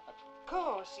card. Of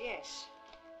course, yes.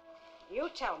 You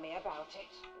tell me about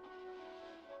it.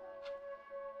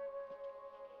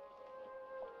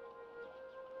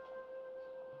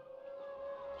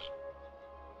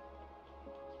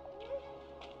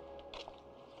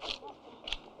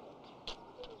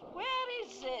 Where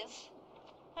is this?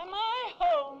 Am I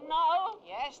home now?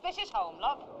 Yes, this is home,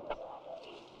 love.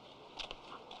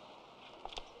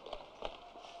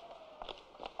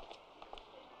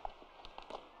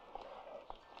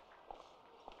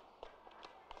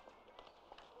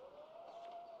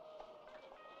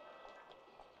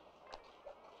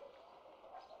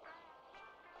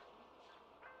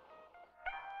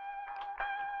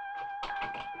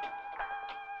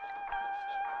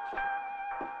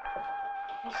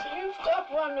 So you've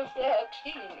got one of their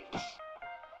keys.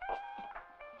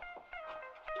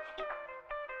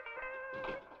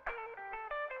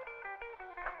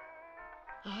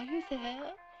 Are you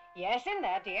there? Yes, in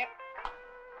there, dear.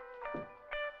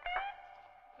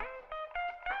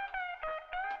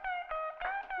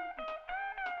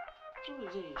 Who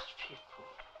are these people?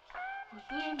 Were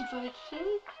they invited?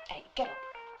 Hey, get up.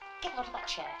 Get out of that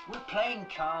chair. We're playing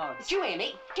cards. Do you hear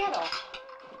me? Get up.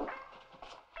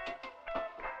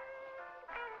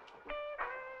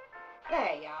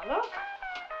 There you are, love.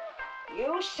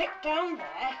 You sit down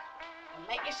there and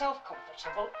make yourself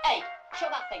comfortable. Hey, shut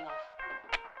that thing off.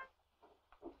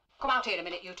 Come out here a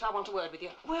minute, you two. I want a word with you.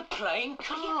 We're playing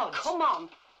cards. Yeah, come on.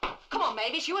 Come on,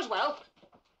 Mavis, you as well.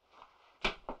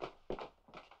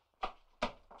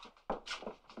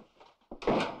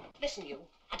 Listen, you.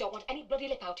 I don't want any bloody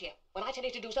lip out here. When I tell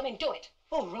you to do something, do it.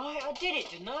 All right, I did it,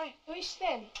 didn't I? Which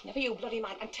then? Never you bloody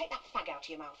mind. And take that fag out of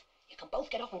your mouth. You can both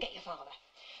get off and get your father.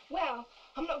 Well,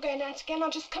 I'm not going out again. I'll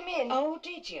just come in. Oh,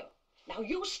 did you? Now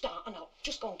you start and I'll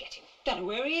just go and get him. Don't know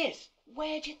where he is.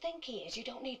 Where do you think he is? You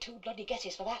don't need two bloody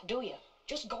guesses for that, do you?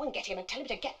 Just go and get him and tell him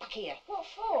to get back here. What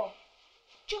for?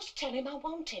 Just tell him I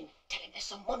want him. Tell him there's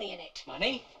some money in it.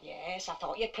 Money? Yes, I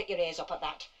thought you'd prick your ears up at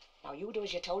that. Now you do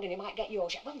as you're told and he might get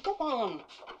yours. Well, go on.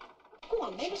 Go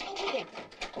on, Mavis, go with him.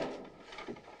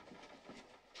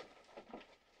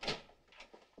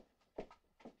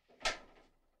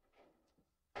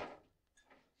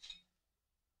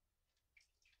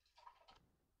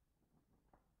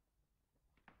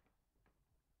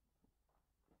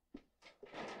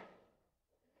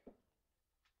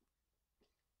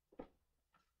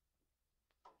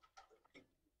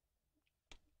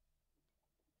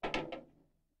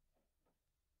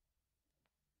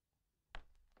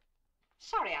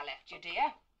 Sorry I left you,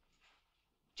 dear.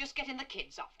 Just getting the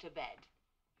kids off to bed.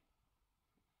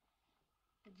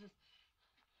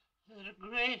 They're a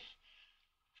great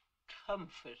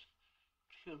comfort,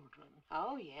 children.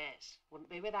 Oh, yes. Wouldn't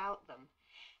be without them.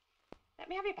 Let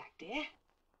me have your back, dear.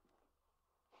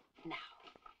 Now,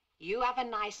 you have a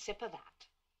nice sip of that.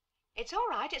 It's all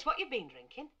right. It's what you've been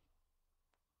drinking.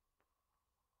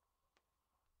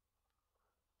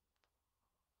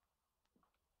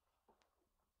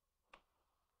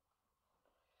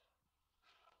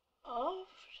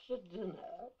 After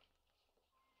dinner?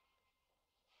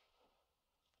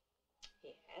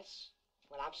 Yes.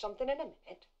 We'll have something in a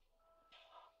minute.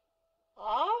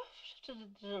 After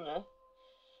dinner,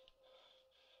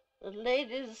 the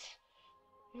ladies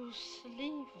used to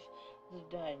leave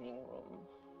the dining room,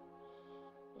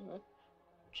 and the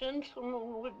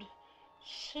gentlemen would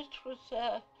sit with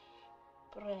their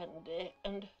brandy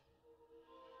and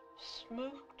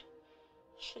smoked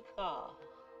cigars.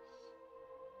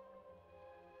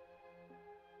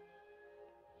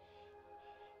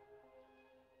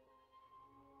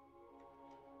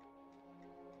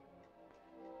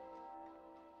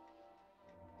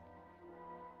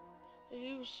 They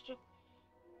used to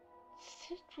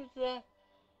sit with their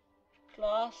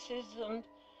glasses and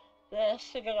their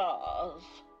cigars,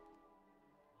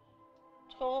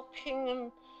 talking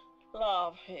and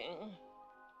laughing,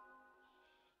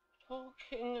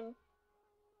 talking and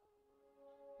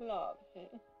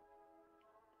laughing.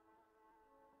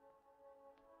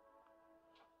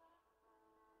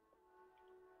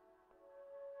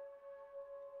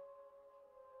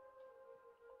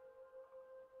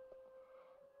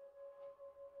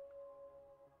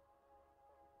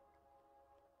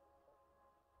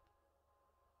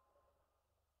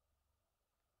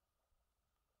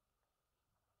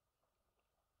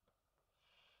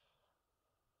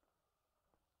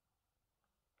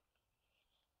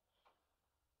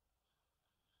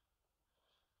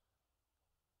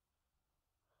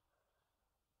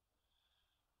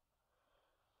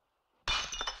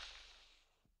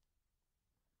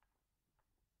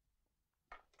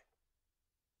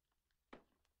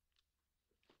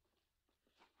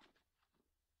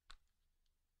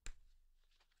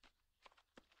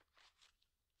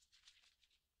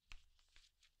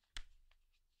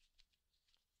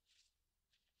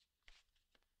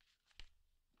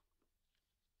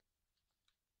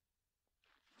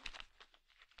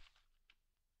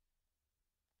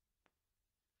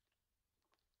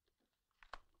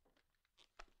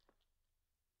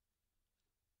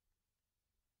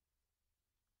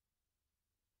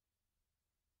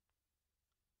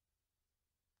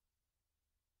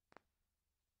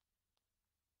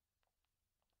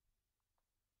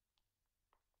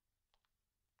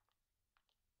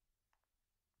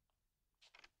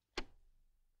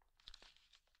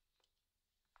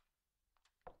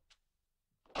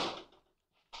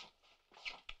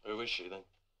 Who is she, then?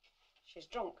 She's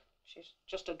drunk. She's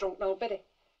just a drunk old biddy.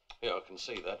 Yeah, I can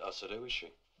see that. I said, who is she?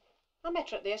 I met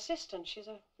her at the assistant. She's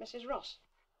a Mrs. Ross.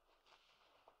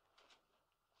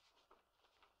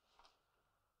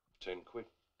 10 quid.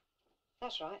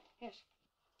 That's right, yes.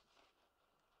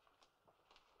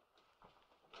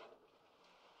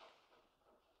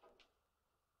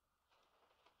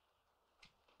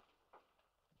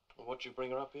 Well, what'd you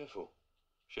bring her up here for?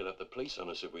 She'll have the police on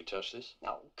us if we touch this.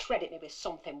 Oh, credit me with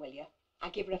something, will you? I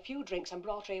gave her a few drinks and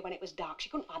brought her here when it was dark. She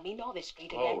couldn't find me nor this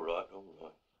street again. All right, all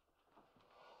right.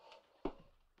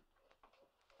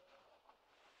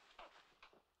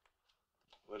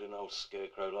 Where did an old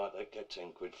scarecrow like that get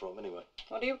 10 quid from, anyway?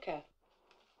 What do you care?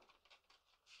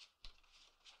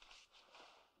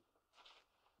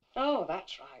 Oh,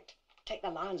 that's right. Take the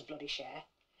lion's bloody share.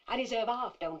 I deserve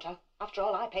half, don't I? After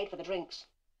all, I paid for the drinks.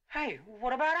 Hey,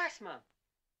 what about us, Mum?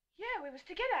 Yeah, we was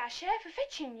to get our share for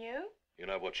fetching you. You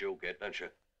know what you'll get, don't you?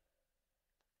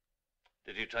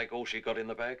 Did you take all she got in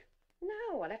the bag?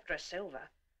 No, I left her a silver.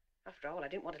 After all, I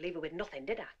didn't want to leave her with nothing,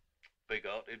 did I?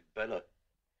 Big-hearted Bella.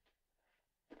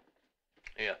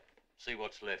 Here, see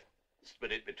what's left.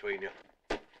 Split it between you.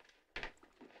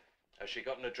 Has she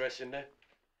got an address in there?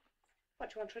 What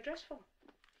do you want her address for?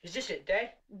 Is this it,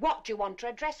 Dad? What do you want her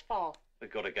address for?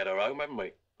 We've got to get her home, haven't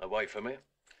we? Away from here.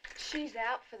 She's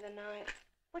out for the night.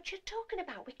 What you talking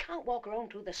about? We can't walk her home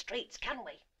through the streets, can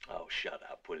we? Oh, shut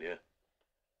up, will you?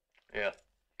 Here,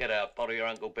 get out, borrow your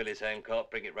Uncle Billy's handcart,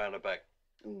 bring it round the back.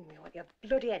 You want your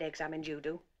bloody head examined, you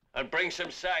do. And bring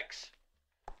some sacks.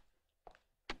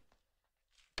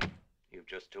 You've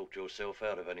just talked yourself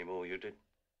out of any more, you did.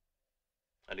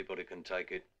 Anybody can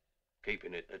take it.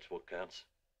 Keeping it, that's what counts.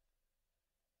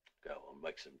 Go on,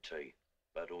 make some tea.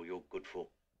 About all you're good for.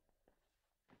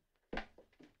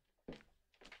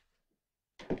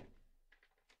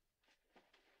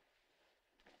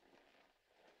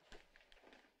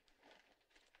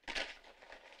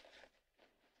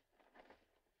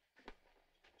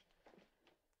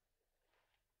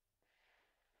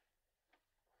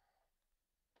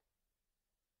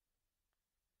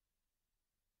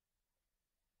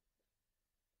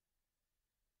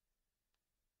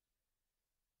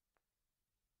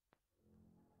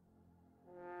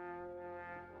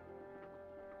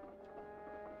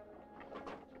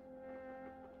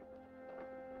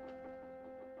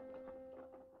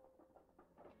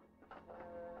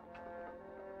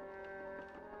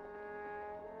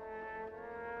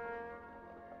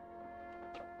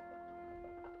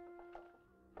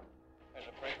 There's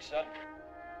a break, son.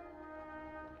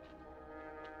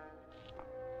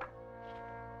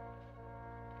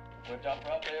 We'll dump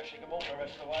her up there, she can walk the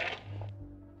rest of the way.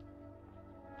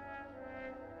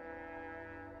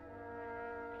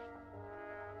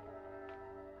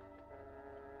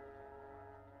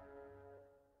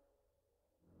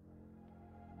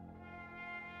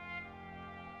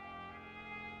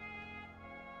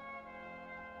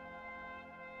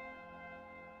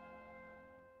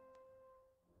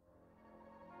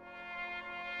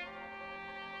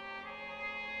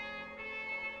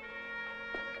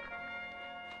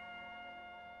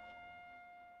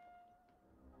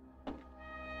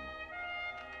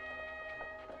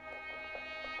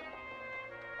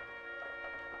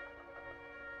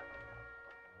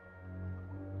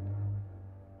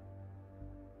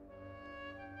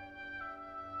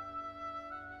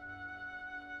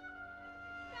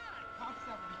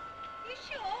 You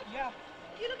sure? Yeah.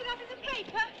 You looking after the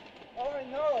paper? Oh,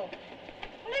 no. Well,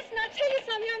 listen, I'll tell you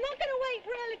something. I'm not going to wait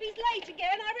for Earl if he's late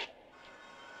again.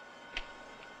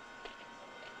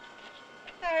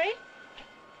 Harry?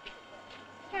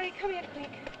 Harry, come here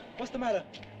quick. What's the matter?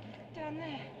 Down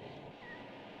there.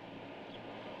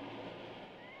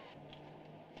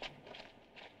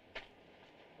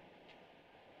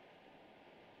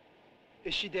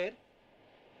 Is she dead?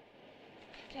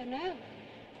 I don't know.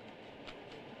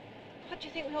 What do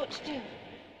you think we ought to do?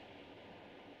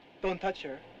 Don't touch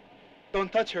her.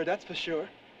 Don't touch her, that's for sure. Have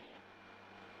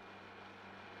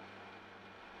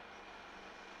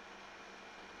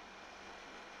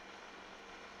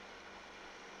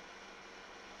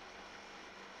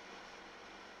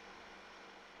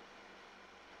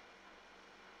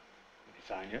you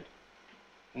signed yet?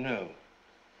 No.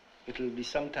 It'll be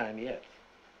some time yet.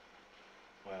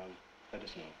 Well, let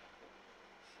us know.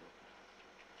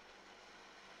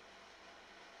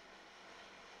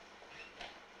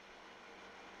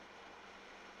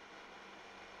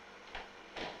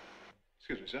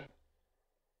 Excuse me, sir.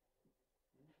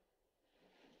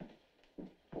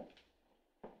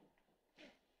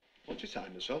 What's you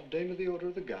signed yourself? Dame of the Order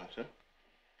of the Garter?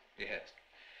 Yes.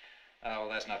 Oh, well,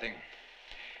 that's nothing.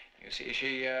 You see,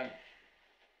 she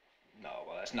No,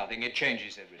 well, that's nothing. It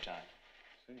changes every time.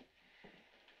 See?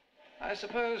 I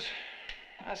suppose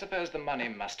the money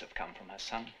must have come from her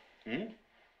son. Hmm?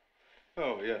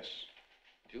 Oh, yes.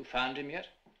 Have you found him yet?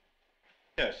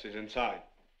 Yes, he's inside.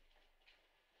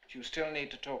 But you still need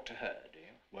to talk to her, do you?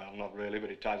 Well, not really, but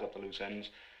he ties up the loose ends.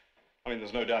 I mean,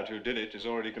 there's no doubt who did it. He's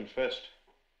already confessed.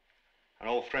 An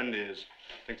old friend he is.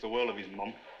 Thinks the world of his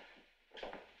mum.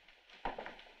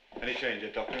 Any change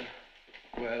yet, Doctor?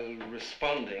 Well,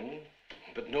 responding,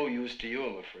 but no use to you,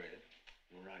 I'm afraid.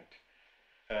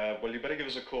 Right. Well, you better give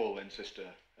us a call then, sister.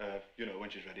 You know, when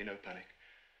she's ready, no panic.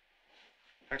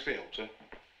 Thanks for your help, sir.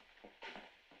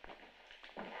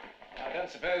 I don't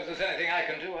suppose there's anything I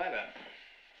can do either.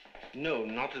 No,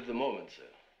 not at the moment, sir.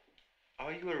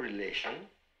 Are you a relation?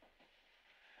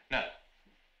 No.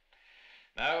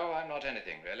 No, I'm not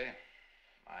anything, really.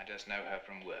 I just know her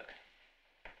from work.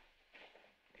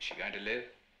 Is she going to live?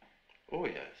 Oh,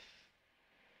 yes.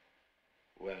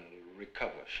 Well,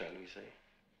 recover, shall we say?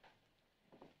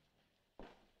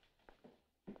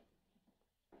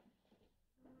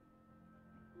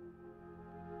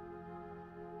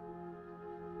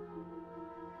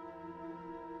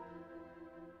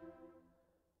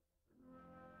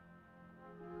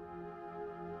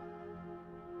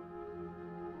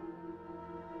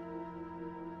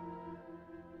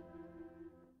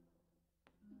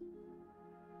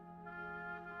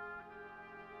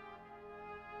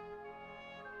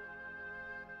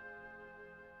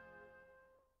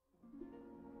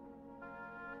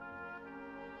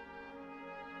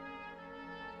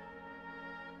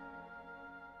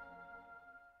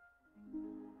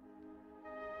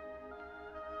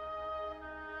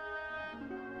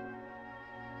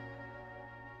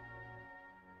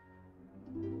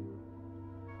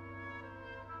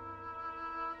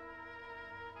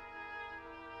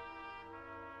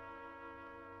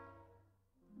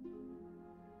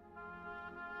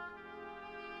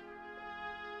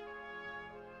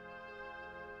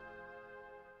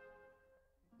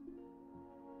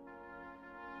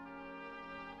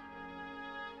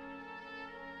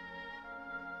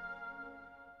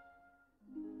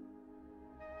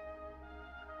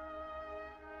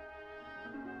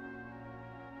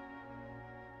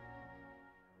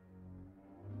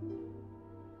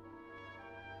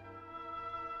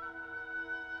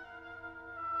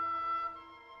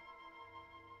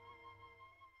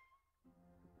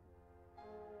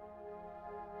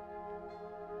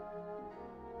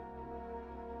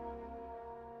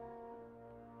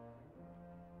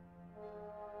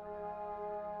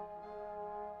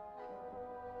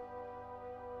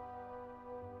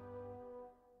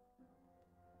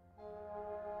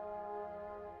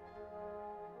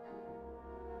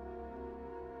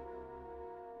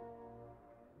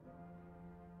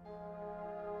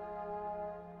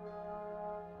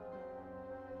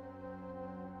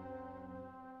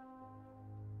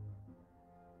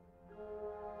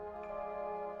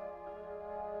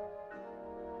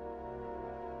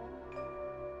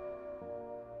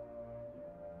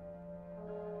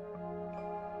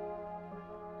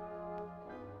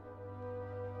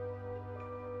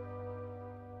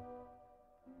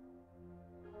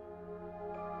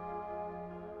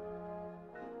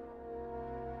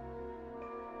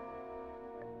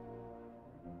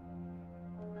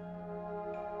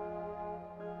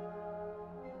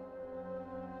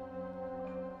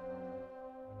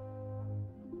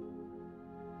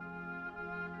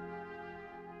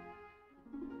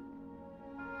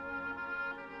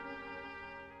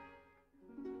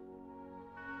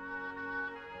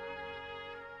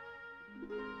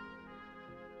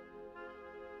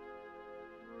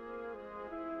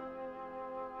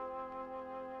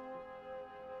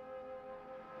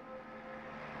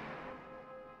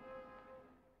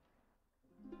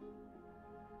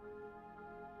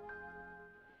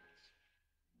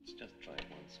 Let's just try it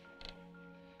once more.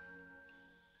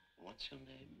 What's your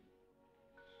name?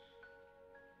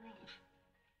 Ross.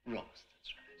 Ross,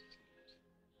 that's right, isn't it?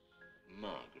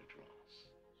 Margaret Ross.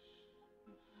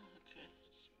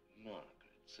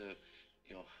 Margaret. So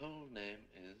your whole name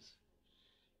is?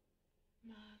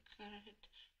 Margaret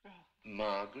Ross.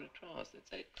 Margaret Ross.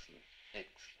 That's excellent.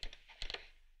 Excellent.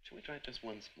 Shall we try it just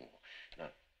once more?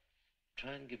 Now,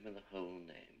 try and give me the whole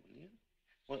name, will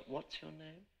you? What's your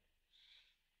name?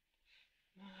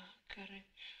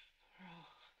 Margaret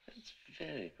Ross. That's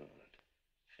very good.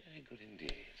 Very good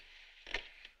indeed.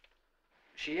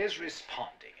 She is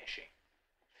responding, is she?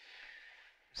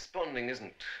 Responding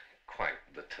isn't quite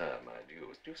the term I'd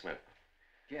use. Do you smoke?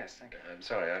 Yes, thank you. I'm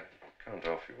sorry, I can't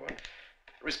offer you one.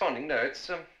 Responding, no,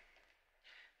 it's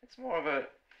more of a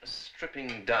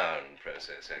stripping down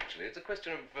process, actually. It's a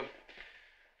question of,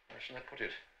 how shall I put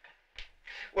it?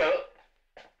 Well,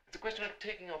 it's a question of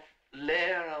taking off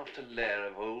layer after layer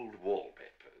of old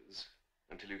wallpapers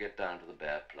until you get down to the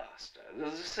bare plaster.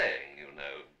 There's a saying, you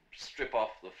know, strip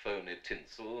off the phony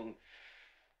tinsel and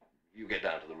you get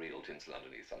down to the real tinsel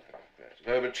underneath, something like that.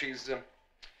 No, but she's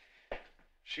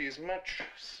much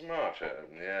smarter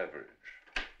than the average.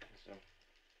 It's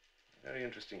a very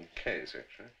interesting case,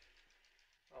 actually.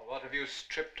 Well, what have you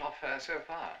stripped off her so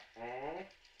far? Mm-hmm.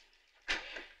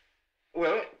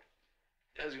 Well,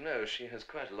 as you know, she has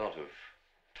quite a lot of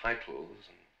titles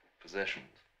and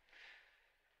possessions.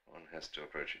 One has to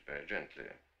approach it very gently.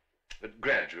 But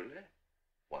gradually,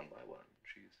 one by one,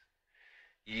 she's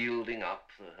yielding up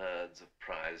the herds of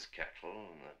prize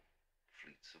cattle and the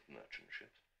fleets of merchant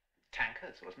ships.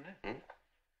 Tankers, wasn't it? Hmm?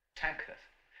 Tankers.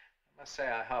 I must say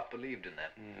I half believed in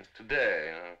that.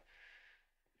 Today,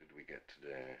 what did we get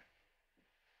today?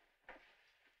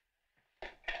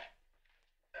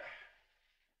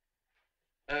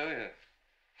 Oh, yes.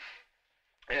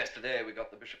 Yes, today we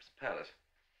got the Bishop's Palace.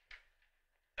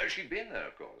 Oh, she'd been there,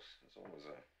 of course. There's always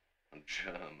a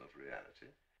germ of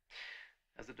reality.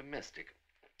 As a domestic.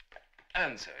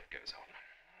 And so it goes on,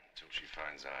 until she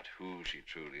finds out who she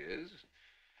truly is,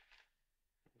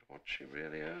 and what she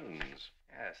really owns.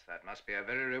 Yes, that must be a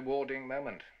very rewarding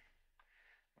moment.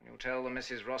 When you tell the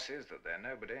Mrs. Rosses that they're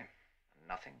nobody, and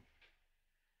nothing.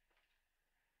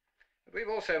 But we've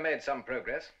also made some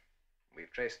progress.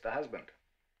 We've traced the husband.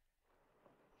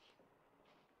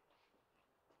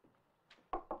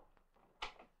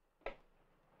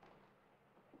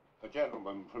 A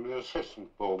gentleman from the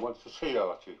assistant board wants to see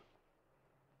Archie.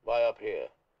 Why up here?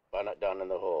 Why not down in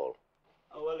the hall?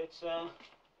 Oh, well, it's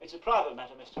a private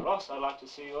matter, Mr. Ross. I'd like to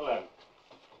see you alone.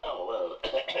 Oh, well,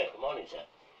 good morning, sir.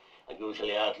 I'm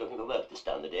usually out looking for work this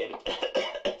time of the day,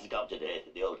 but it's got today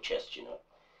at the old chest, you know.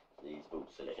 These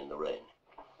boots are let in the rain.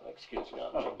 Oh, excuse me,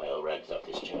 I'll take my old rags off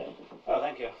this chair. Oh,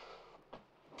 thank you.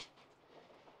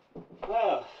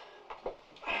 Well,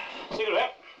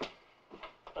 cigarette?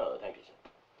 Oh, thank you, sir.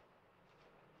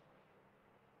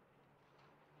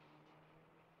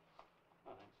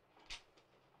 Oh, thanks.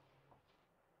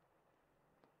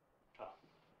 Oh.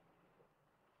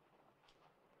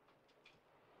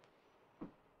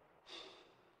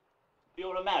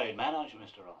 You're a married man, aren't you,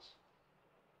 Mr. Ross?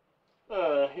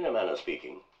 In a manner of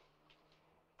speaking.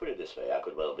 Put it this way, I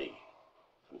could well be.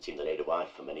 Haven't seen the lady wife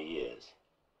for many years.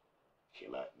 She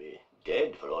might be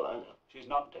dead, for all I know. She's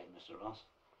not dead, Mr. Ross.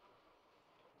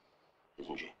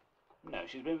 Isn't she? No,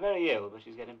 she's been very ill, but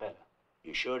she's getting better.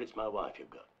 You sure it's my wife you've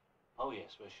got? Oh,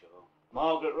 yes, we're sure.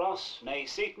 Margaret Ross, née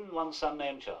Seaton, one son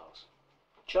named Charles.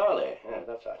 Charlie? Yeah,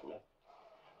 that's right enough.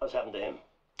 What's happened to him?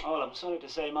 Oh, well, I'm sorry to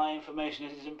say my information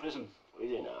is he's in prison.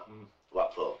 Is he now?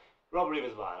 What for? Robbery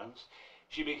with violence.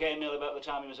 She became ill about the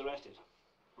time he was arrested.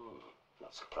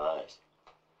 Not surprised.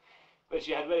 But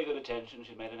she had very good attention.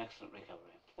 She made an excellent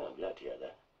recovery. Oh, I'm glad to hear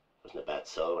that. Wasn't a bad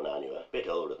soul when I knew her. A bit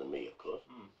older than me, of course.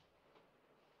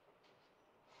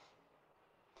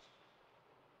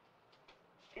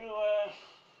 You,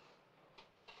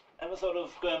 ever thought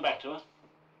of going back to her?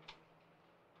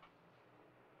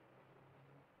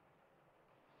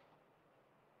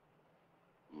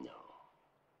 No.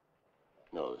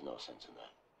 No, there's no sense in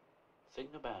that.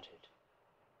 Think about it.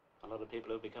 A lot of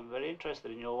people have become very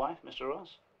interested in your wife, Mr.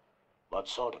 Ross. What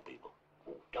sort of people?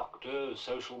 Oh, doctors,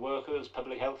 social workers,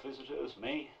 public health visitors,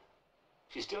 me.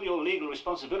 She's still your legal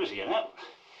responsibility, you know.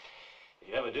 If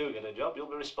you ever do get a job, you'll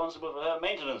be responsible for her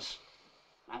maintenance.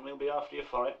 And we'll be after you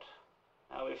for it.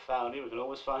 Now we've found you, we can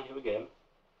always find you again.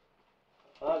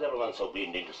 Why is everyone so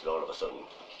bleeding interested all of a sudden?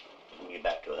 Getting me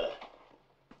back to her.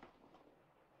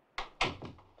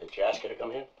 Did she ask you to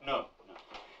come here? No.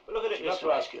 But look at it She this got to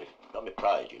way. ask you. Got me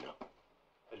pride, you know.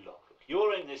 Look,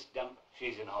 you're in this dump,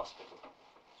 she's in hospital.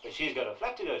 But she's got a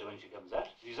flat to go to when she comes out.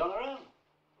 She's on her own.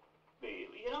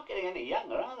 You're not getting any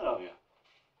younger, are you?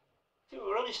 See,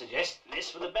 we're only suggesting this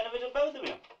for the benefit of both of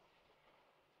you.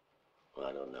 Well,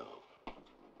 I don't know.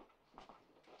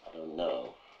 I don't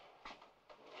know.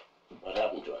 What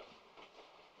happened to her?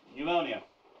 Pneumonia.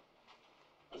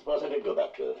 I suppose I did go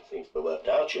back to her. Things were worked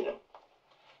out, you know.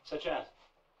 Such as?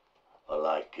 Well,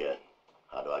 like,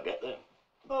 how do I get there?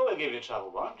 Oh, we'll give you a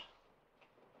travel warrant.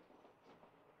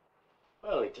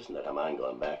 Well, it isn't that I mind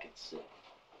going back. It's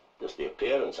just the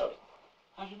appearance of it.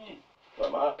 How do you mean?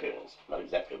 Well, my appearance. Not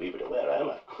exactly leave it where I am.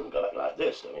 I couldn't go back like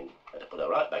this. I mean, I had to put her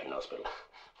right back in hospital.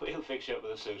 We'll fix you up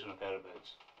with a suit and a pair of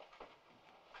boots.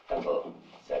 That'll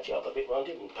set you up a bit, won't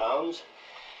it, in pounds?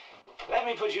 Let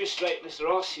me put you straight, Mr.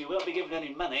 Ross. You won't be given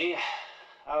any money.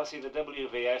 I'll see the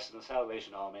WVS and the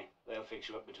Salvation Army. They'll fix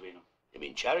you up between them. You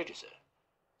mean charity, sir?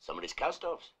 Somebody's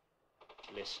cast-offs?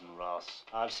 Listen, Ross,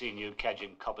 I've seen you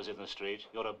cadging coppers in the street.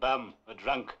 You're a bum, a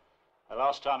drunk. The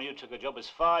last time you took a job was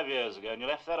 5 years ago, and you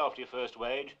left that after your first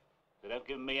wage. So don't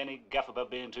give me any guff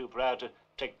about being too proud to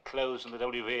take clothes from the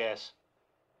WVS.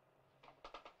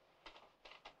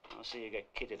 I'll see you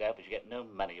get kitted out, but you get no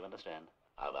money, you understand?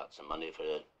 I've had some money for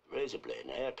a razor blade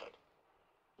and a haircut.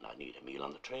 And I need a meal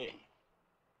on the train.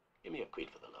 Give me a quid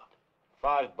for the lot.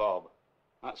 5 bob.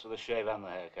 That's for the shave and the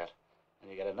haircut. And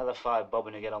you get another 5 bob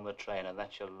when you get on the train, and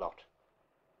that's your lot.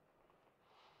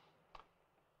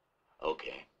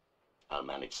 Okay. I'll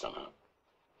manage somehow.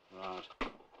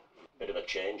 Right. Bit of a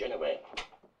change, anyway.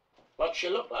 What's she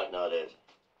look like nowadays?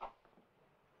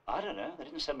 I don't know. They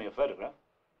didn't send me a photograph.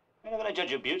 You're not going to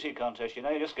judge a beauty contest, you know.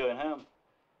 You're just going home.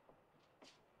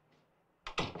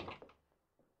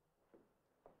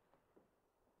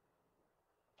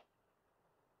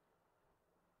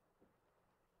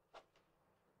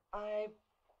 I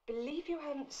believe you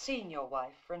haven't seen your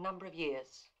wife for a number of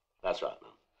years. That's right,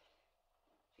 ma'am.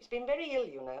 She's been very ill,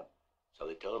 you know. So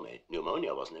they told me.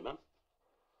 Pneumonia, wasn't it, ma'am?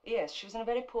 Yes, she was in a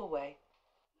very poor way.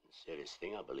 Serious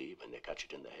thing, I believe, when they catch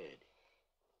it in the head.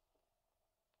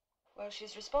 Well,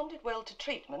 she's responded well to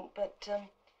treatment, but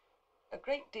a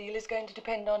great deal is going to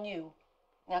depend on you.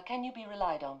 Now, can you be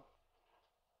relied on?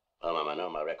 Well, ma'am, I know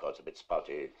my record's a bit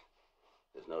spotty.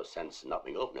 There's no sense in not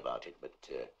being open about it, but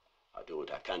I do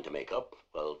what I can to make up.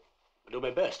 Well, I do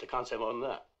my best. I can't say more than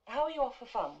that. How are you off for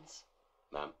funds?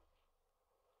 Ma'am?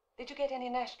 Did you get any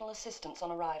national assistance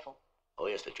on arrival? Oh,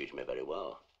 yes, they treated me very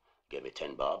well. Gave me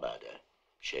 10 bob. I had a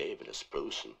shave and a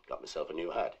spruce and got myself a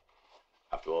new hat.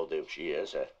 After all those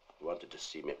years, I wanted to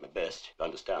see me at my best. You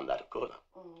understand that, of course.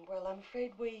 Well, I'm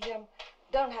afraid we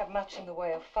don't have much in the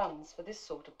way of funds for this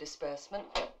sort of disbursement,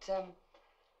 but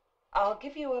I'll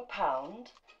give you £1.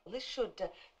 This should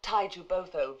tide you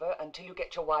both over until you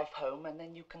get your wife home, and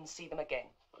then you can see them again.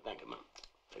 Well, thank you, ma'am.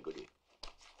 Very good of you.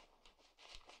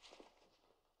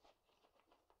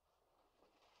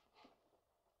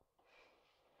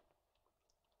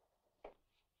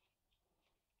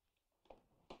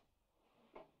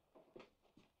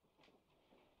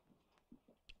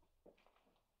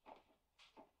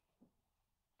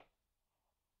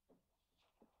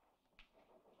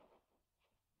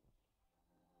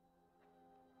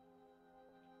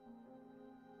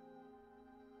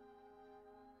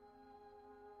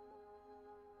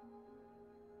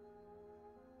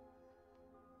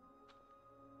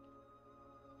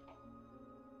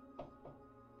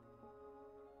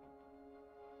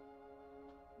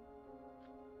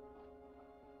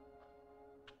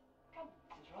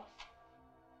 Mrs. Ross.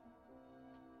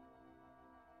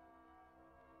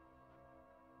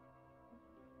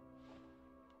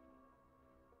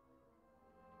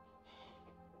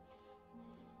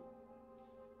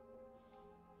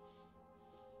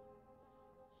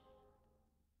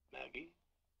 Maggie?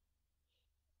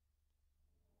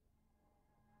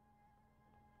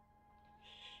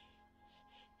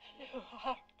 Hello,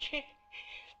 Archie.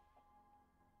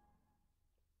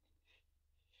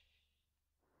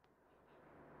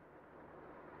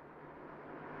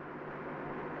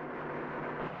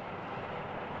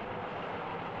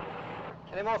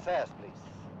 Any more fares, please?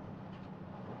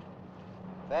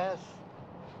 Fares?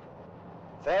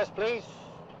 Fares, please?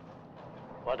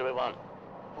 What do we want?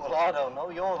 Well, I don't know.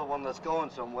 You're the one that's going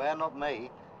somewhere, not me.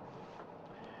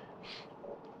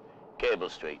 Cable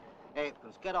Street.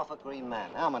 Aprons, get off at Green Man.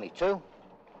 How many, 2?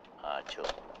 Ah, 2.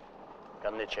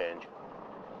 Come the change.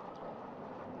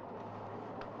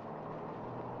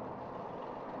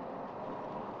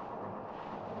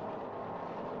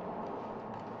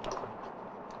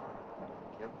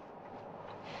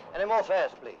 Any more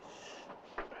fares, please?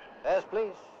 Fares,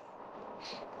 please?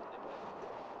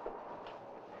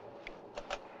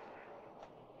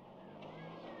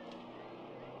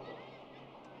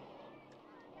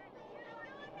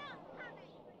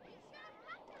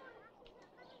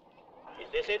 Is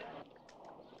this it?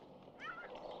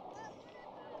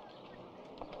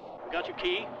 You got your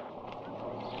key?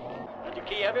 Got your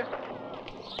key, have you?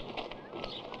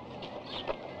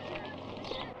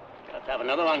 Let's have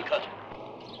another one cut.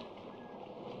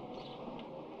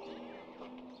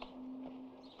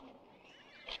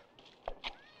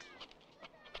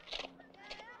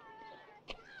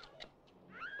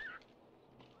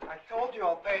 I told you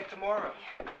I'll pay it tomorrow.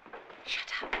 Shut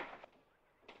up.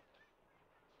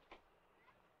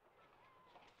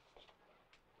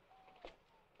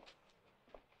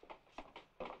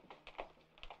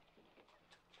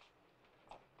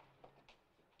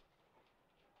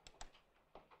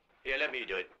 Here, let me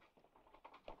do it.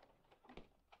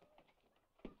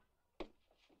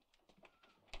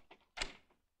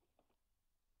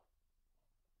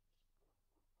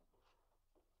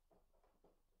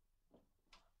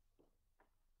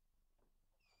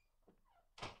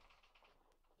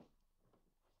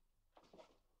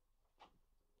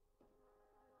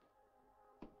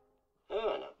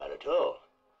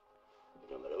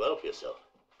 well for yourself.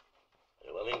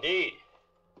 Very well indeed.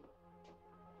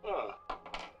 Ah,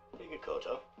 take your coat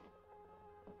off.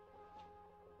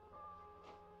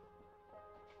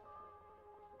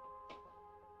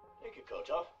 Take your coat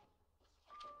off.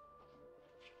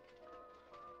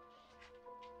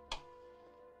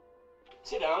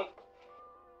 Sit down.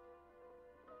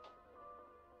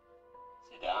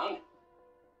 Sit down.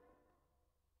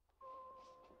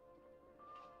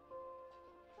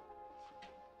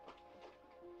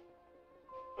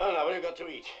 Well, now, what have you got to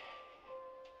eat?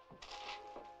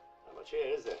 Not much here,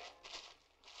 is there?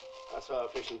 I saw a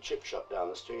fish and chip shop down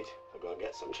the street. I'll go and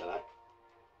get some, shall I?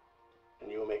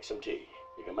 And you'll make some tea.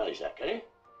 You can manage that, can you?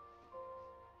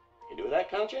 You do that,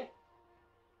 can't you?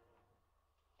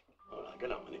 All right,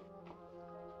 get on with it.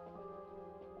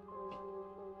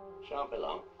 Shan't be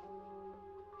long.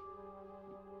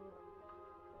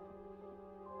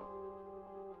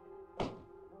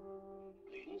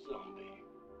 Bleeding zombie.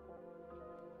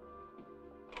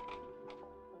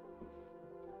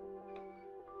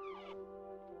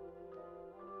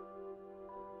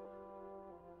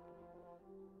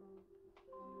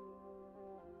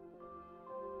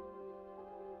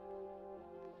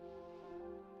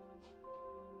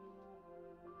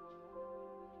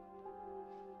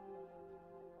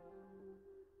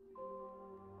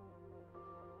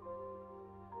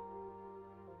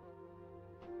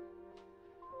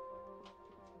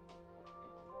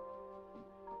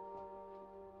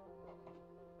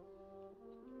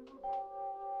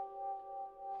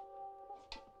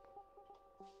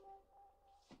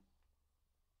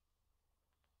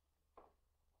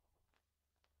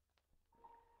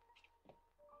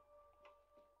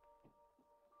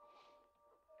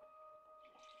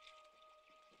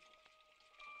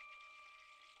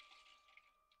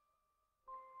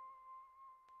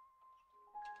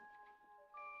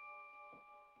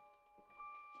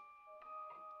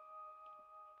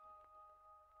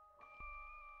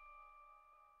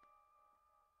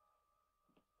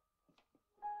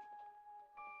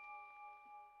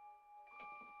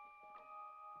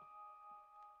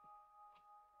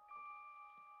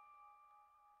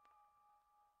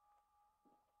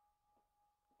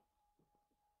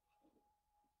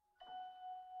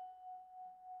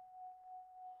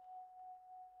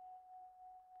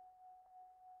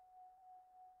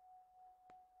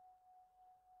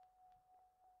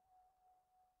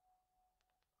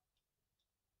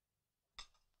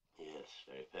 Yes,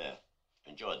 very fair.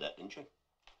 Enjoyed that, didn't you?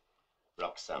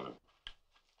 Rock salmon.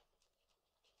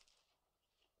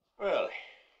 Well,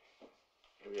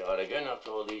 here we are again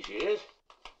after all these years.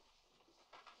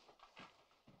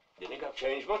 Do you think I've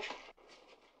changed much?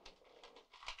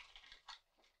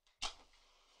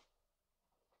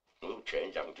 Oh,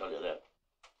 changed, I can tell you that.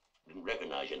 Didn't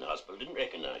recognize you in the hospital, didn't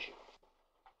recognize you.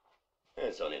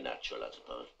 It's only natural, I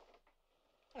suppose.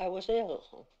 I was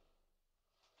ill.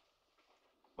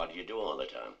 What did you do all the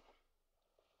time?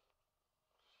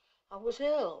 I was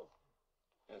ill.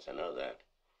 Yes, I know that.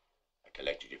 I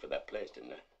collected you for that place,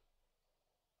 didn't I?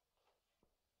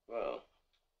 Well,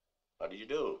 what did you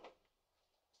do?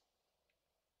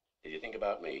 Did you think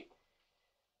about me?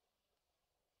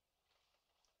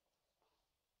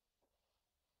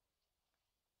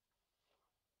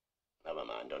 Never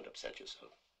mind, don't upset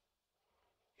yourself.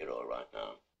 You're all right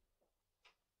now.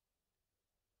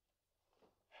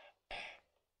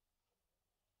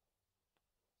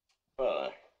 Well,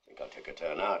 I think I'll take a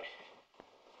turn out.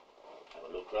 Have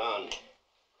a look round.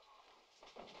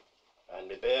 Find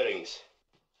my bearings.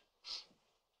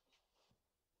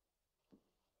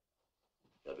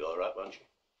 You'll be all right, won't you?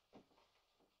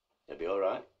 You'll be all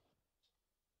right?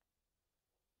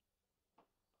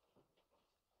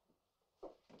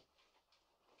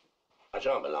 I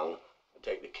shan't be long. I'll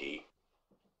take the key.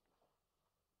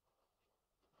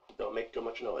 Don't make too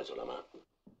much noise while I'm out.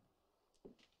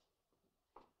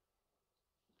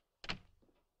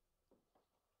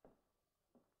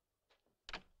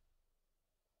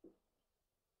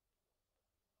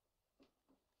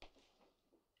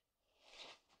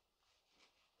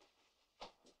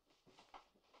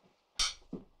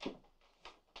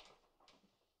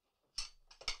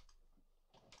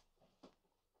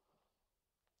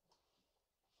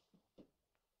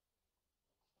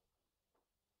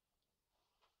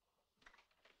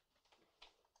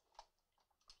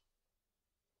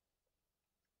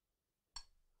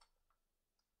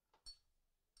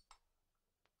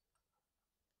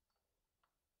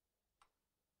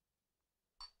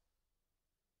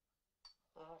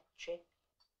 Archie.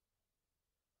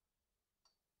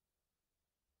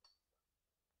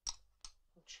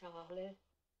 And Charlie.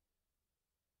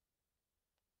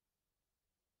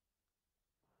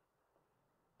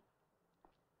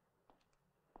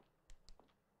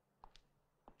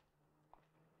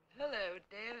 Hello,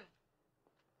 dear.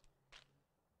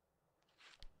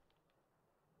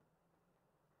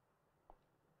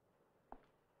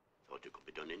 Thought you could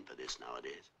be done in for this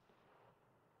nowadays.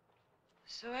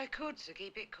 So I could, to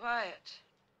keep it quiet.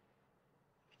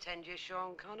 Pretend you're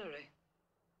Sean Connery.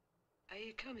 Are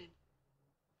you coming?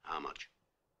 How much?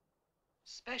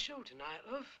 Special tonight,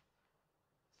 love.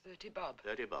 30 bob.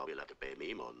 30 bob. You'll have to pay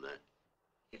me more than that.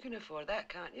 You can afford that,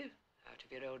 can't you? Out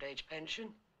of your old age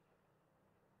pension.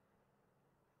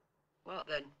 What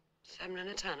then? 7 and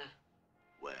a tanner?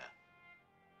 Where?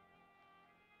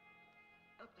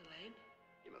 Up the lane.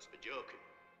 You must be joking.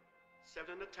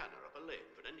 7 and a tanner up a lane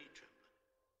for a knee trembler.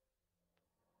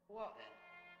 What then?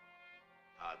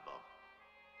 5 bob.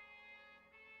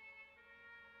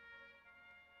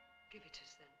 Give it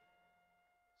us then.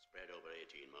 Spread over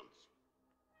 18 months.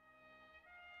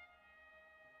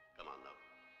 Come on, love.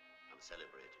 I'm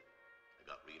celebrating. I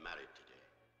got remarried today.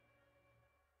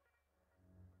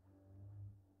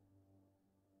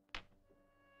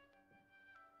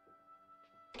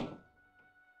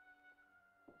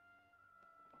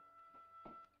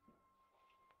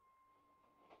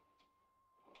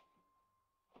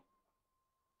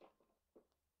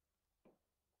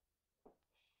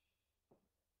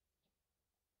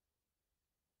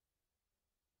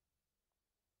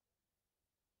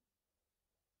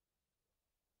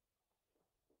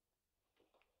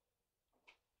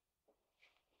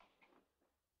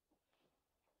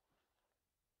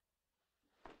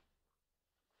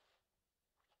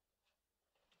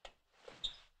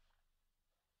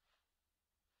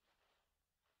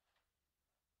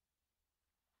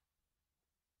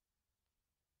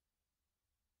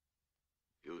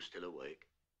 You still awake?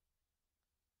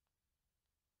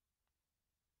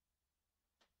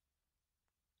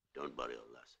 Don't worry,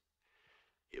 old lass.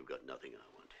 You've got nothing I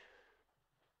want.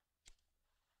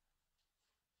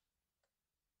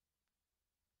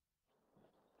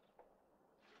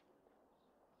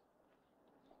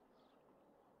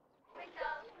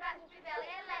 Scratch my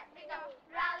belly and let me go.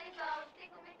 Rally bones,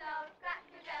 tickle me toes. Scratch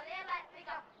my belly and let me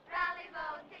go. Rally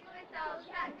bones, tickle me toes.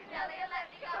 Scratch my belly and let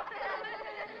me go.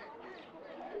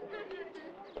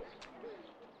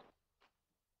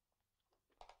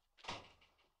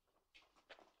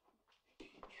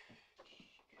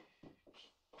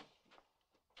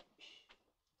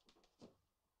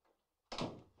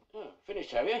 Oh,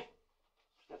 finished, have you?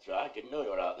 That's right, didn't know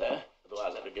you were out there.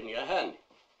 Otherwise I'd have given you a hand.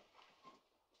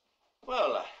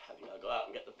 Well, I think I'll go out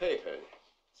and get the paper.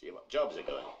 See what jobs are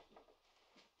going.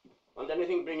 Want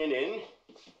anything bringing in?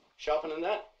 Shopping and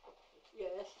that?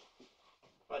 Yes.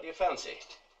 What do you fancy?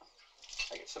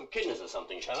 I get some kidneys or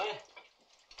something, shall I?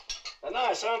 They're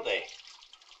nice, aren't they?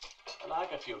 I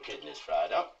like a few kidneys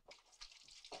fried up.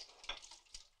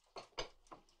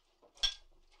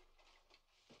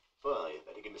 Well, you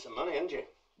better give me some money, hadn't you?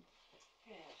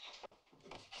 Yes.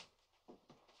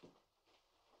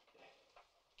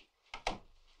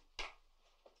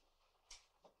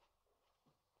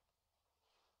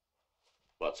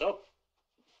 What's up?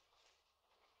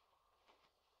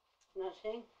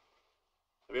 Nothing.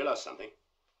 Have you lost something?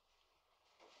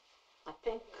 I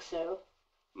think so.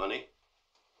 Money?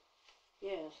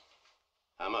 Yes.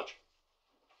 How much?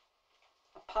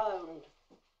 £1.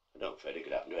 I don't fret it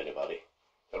could happen to anybody.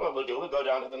 But what we'll do, we'll go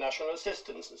down to the National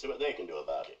Assistance and see what they can do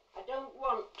about it. I don't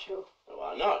want to. Well,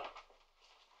 why not?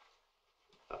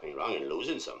 Nothing wrong in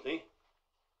losing something.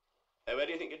 Hey, where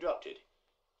do you think you dropped it?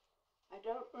 I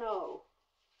don't know.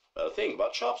 Well, think,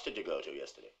 what shops did you go to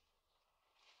yesterday?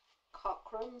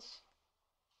 Cochrane's.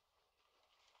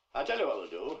 I'll tell you what we'll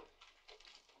do.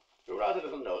 You write a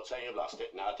little note saying you've lost it,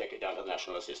 and I'll take it down to the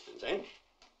National Assistance, eh?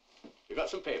 You got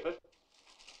some paper?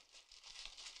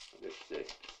 This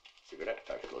cigarette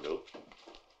packet will do.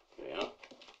 Here you are.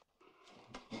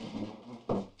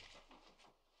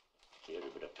 Here's a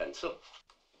bit of pencil.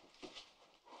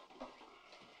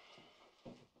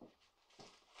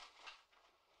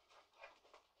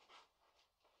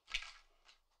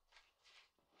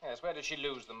 Yes, where did she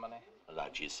lose the money?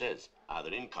 Like she says,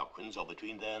 either in Cochrane's or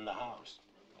between there and the house.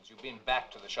 As you've been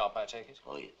back to the shop, I take it?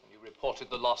 Oh, yes. And you reported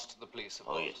the loss to the police, of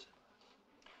course? Oh, yes.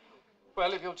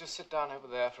 Well, if you'll just sit down over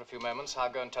there for a few moments, I'll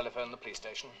go and telephone the police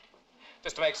station.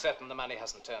 Just to make certain the money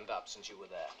hasn't turned up since you were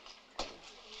there.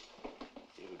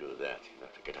 You do that. You'll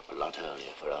have to get up a lot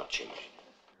earlier for Archie.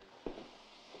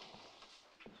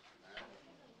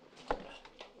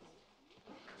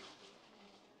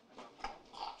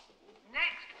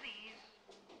 Next, please.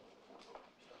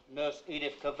 Nurse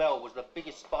Edith Cavell was the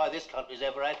biggest spy this country's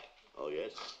ever had. Oh,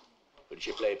 yes? Who did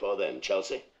she play for then?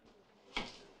 Chelsea?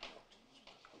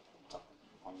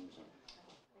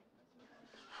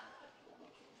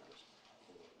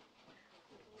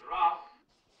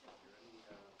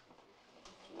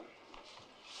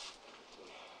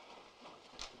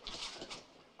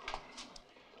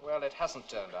 hasn't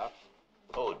turned up.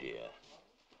 Oh, dear.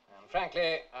 And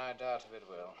frankly, I doubt if it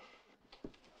will.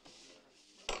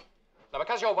 Now,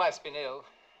 because your wife's been ill,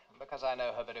 and because I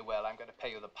know her very well, I'm going to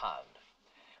pay you the pound.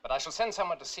 But I shall send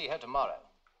someone to see her tomorrow.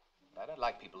 I don't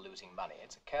like people losing money.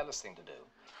 It's a careless thing to do.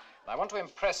 I want to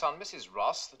impress on Mrs.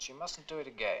 Ross that she mustn't do it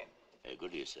again.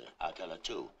 Good of you, sir. I'll tell her,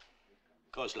 too.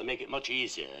 Of course, it'll make it much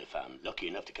easier if I'm lucky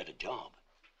enough to get a job.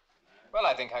 Well,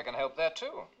 I think I can help there,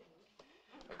 too.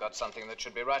 We've got something that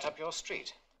should be right up your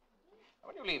street.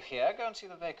 When you leave here, go and see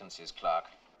the vacancies clerk.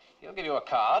 He'll give you a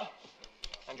card,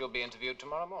 and you'll be interviewed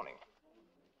tomorrow morning.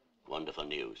 Wonderful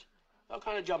news. What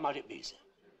kind of job might it be, sir?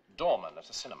 Doorman at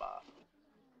a cinema.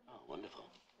 Oh, wonderful.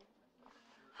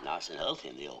 Nice and healthy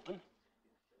in the open.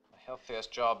 The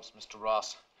healthiest jobs, Mr.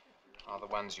 Ross, are the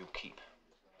ones you keep.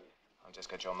 I'll just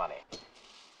get your money.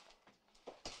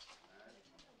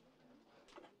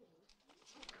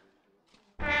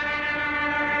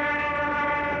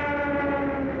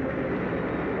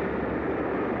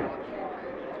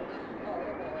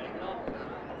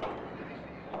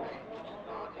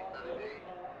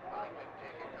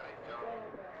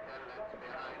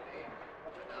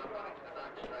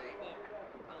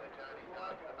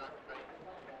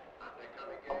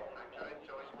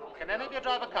 Can any of you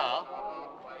drive a car?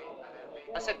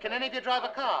 I said, can any of you drive a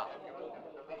car?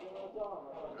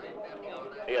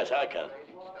 Yes, I can.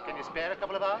 Can you spare a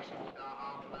couple of hours?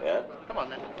 Yeah? Come on,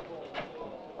 then.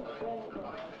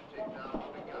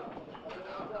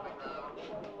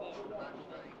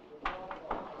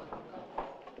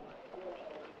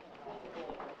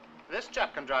 This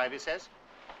chap can drive, he says.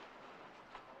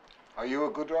 Are you a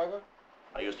good driver?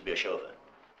 I used to be a chauffeur.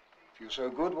 If you're so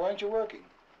good, why aren't you working?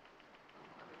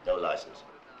 No license.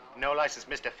 No license,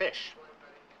 Mr. Fish.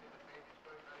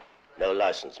 No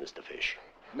license, Mr. Fish.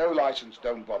 No license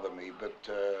don't bother me, but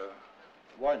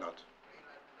why not?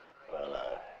 Well,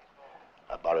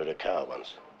 I borrowed a car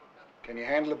once. Can you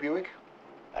handle a Buick?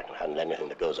 I can handle anything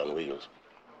that goes on wheels.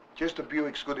 Just a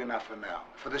Buick's good enough for now.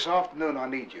 For this afternoon, I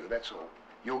need you, that's all.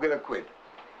 You'll get a quid.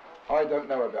 I don't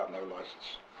know about no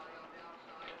license.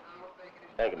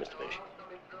 Thank you, Mr. Fish.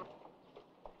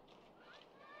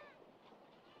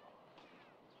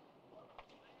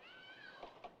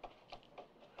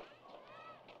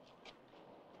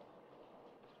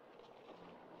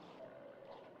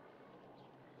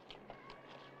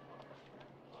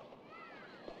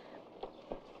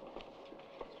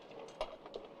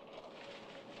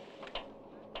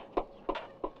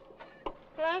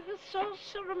 Have a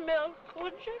saucer of milk,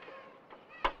 would you?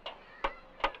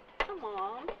 Come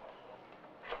on.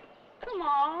 Come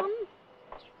on.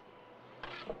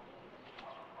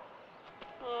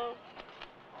 Oh,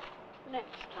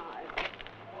 next time.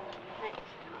 Next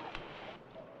time.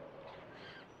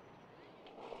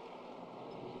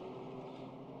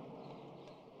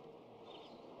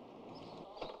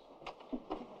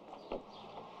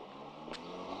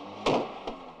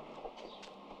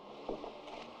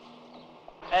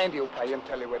 And he'll pay and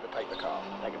tell you where to take the car.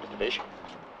 Thank you, Mr. Fish.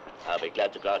 I'll be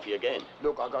glad to drive for you again.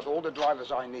 Look, I got all the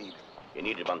drivers I need. You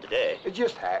needed one today. It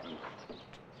just happened.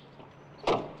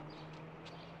 Come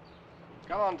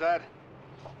on, Dad.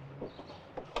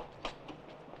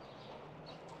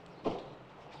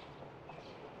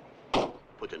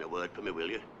 Put in a word for me, will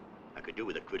you? I could do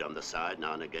with a quid on the side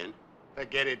now and again.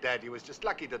 Forget it, Dad. You was just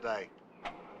lucky today.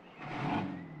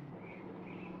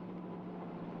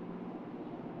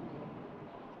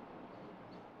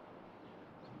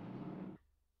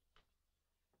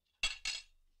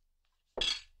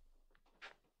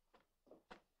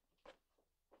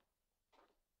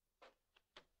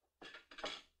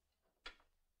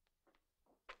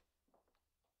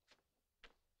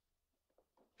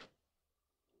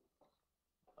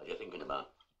 What are you thinking about?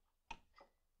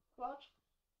 What?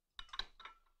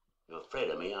 You're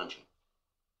afraid of me, aren't you?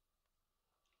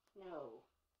 No.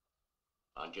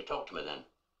 Why don't you talk to me then?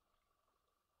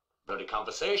 Bloody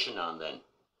conversation now and then.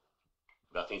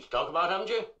 You've got things to talk about, haven't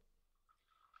you?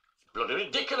 It's bloody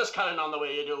ridiculous carrying on the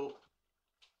way you do.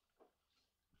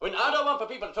 I mean, I don't want for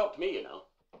people to talk to me, you know.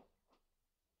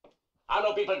 I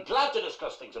know people glad to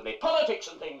discuss things with me, politics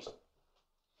and things.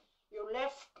 You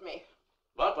left me.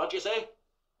 What'd you say?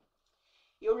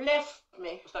 You left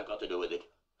me. What's that got to do with it?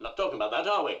 We're not talking about that,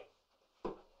 are we?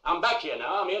 I'm back here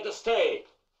now. I'm here to stay.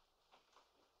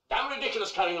 Damn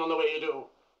ridiculous carrying on the way you do.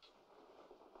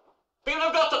 People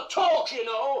have got to talk, you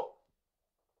know.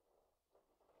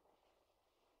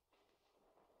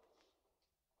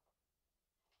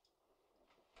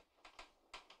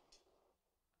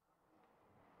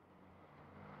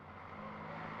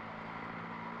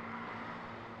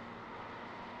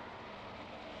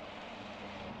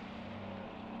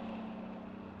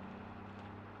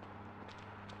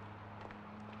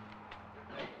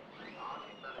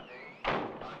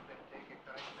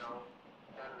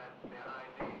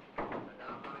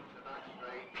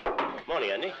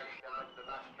 money, Andy.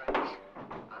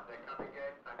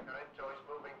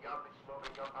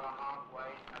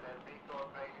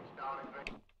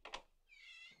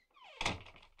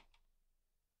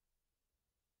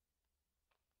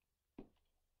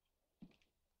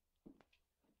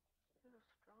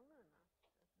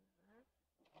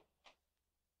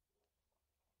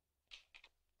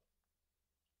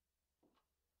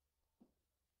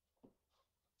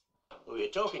 Who are you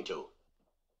talking to?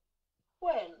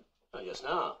 When? Oh, just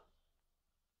now.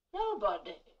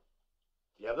 Nobody. Do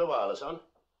you have the wireless on?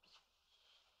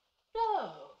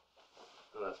 No.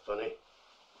 Oh, that's funny.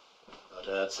 Thought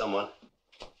I heard someone.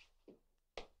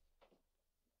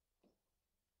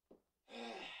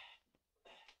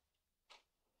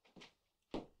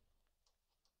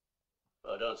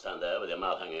 Oh, don't stand there with your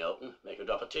mouth hanging open. Make a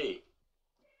drop of tea.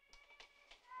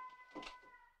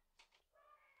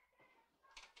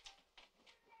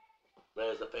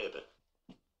 Where's the paper?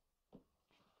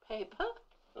 Paper?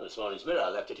 Oh, this morning's Mirror. I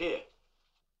left it here.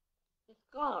 It's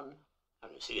gone. I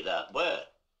can see that. Where?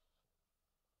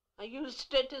 I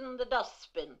used it in the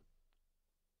dustbin.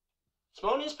 This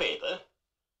morning's paper?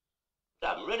 I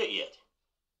haven't read it yet.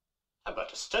 I've got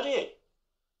to study it.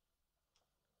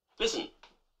 Listen,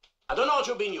 I don't know what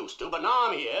you've been used to, but now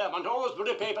I'm here, I want all those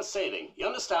bloody papers saving. You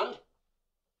understand?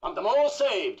 I want them all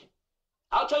saved.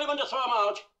 I'll tell you when to throw them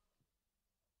out.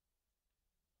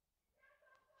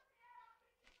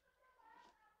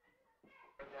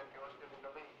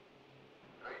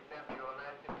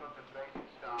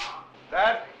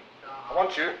 Dad, I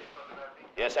want you.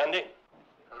 Yes, Andy?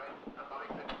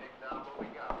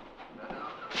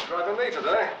 Driving me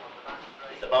today.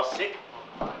 Is the boss sick?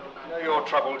 You know your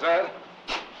trouble, Dad.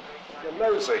 You're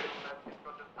nosy.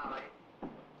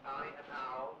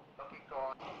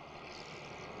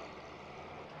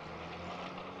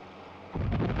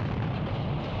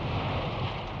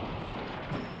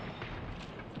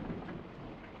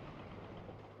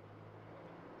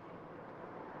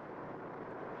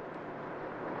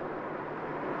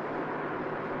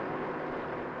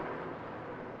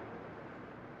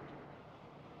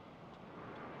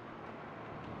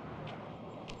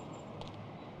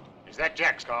 Is that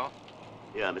Jack's car?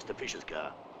 Yeah, Mr. Fisher's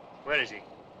car. Where is he?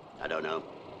 I don't know.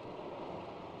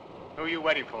 Who are you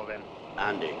waiting for, then?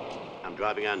 Andy. I'm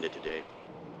driving Andy today.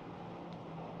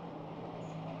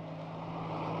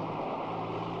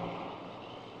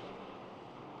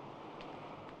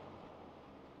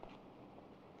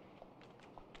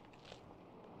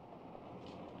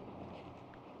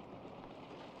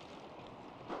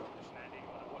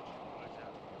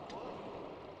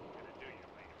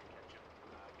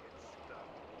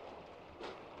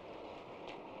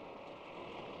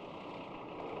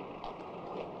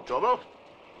 Trouble?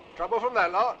 Trouble from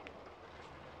that lot?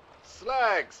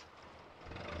 Slags.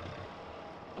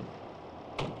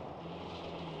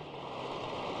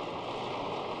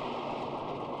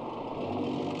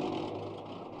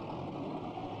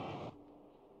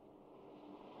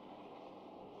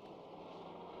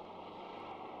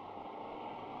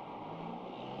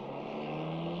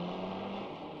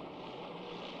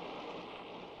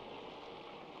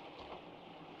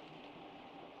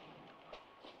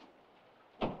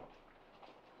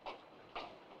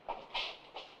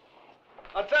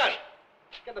 Dad,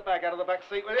 get the bag out of the back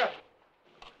seat, will you?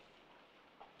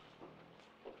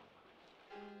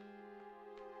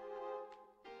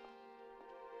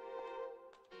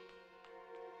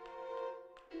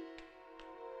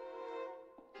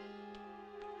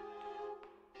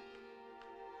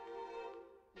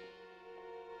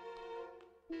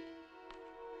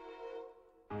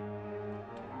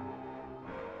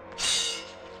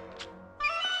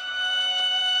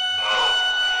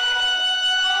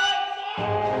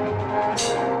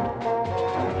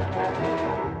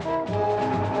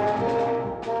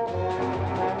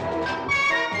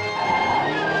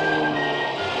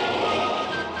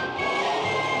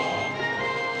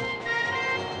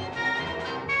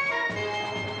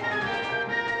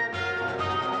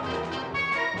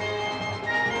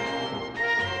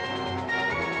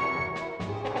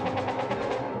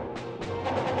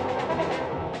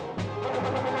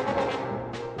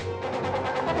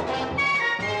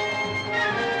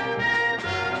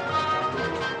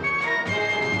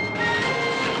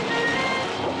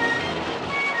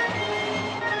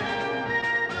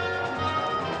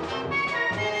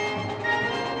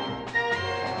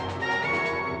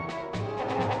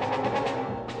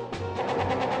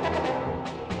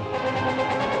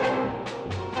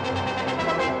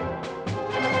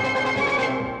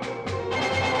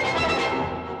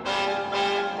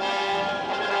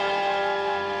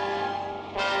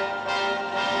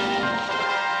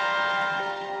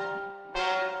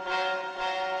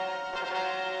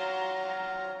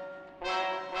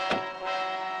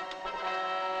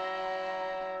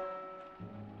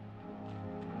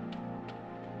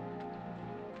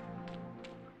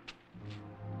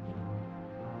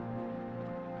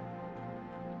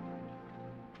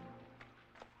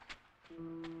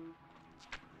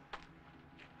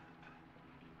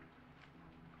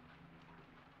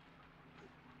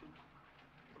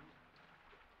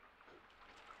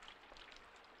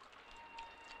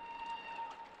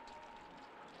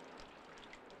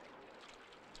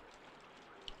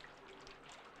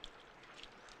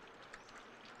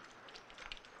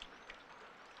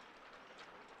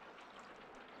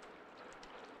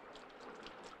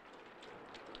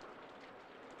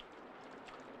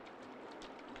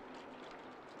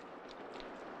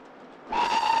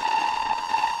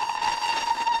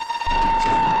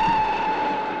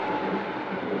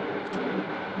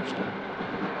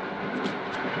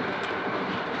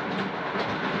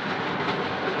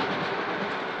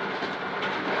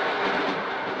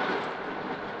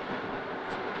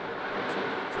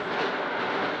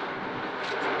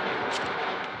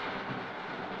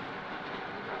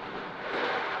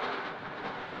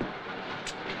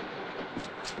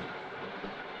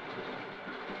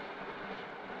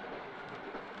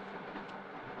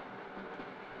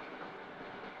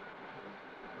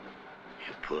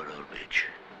 Poor old bitch.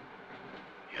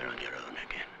 You're on your own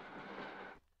again.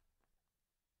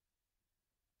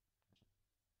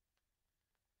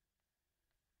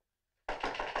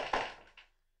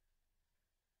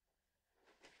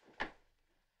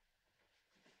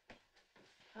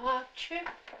 Archie?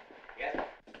 Yes?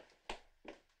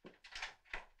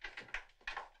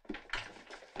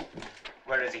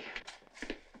 Where is he?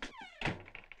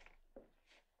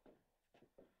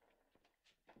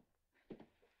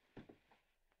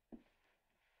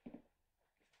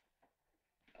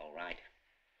 All right.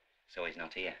 So he's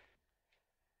not here.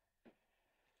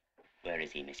 Where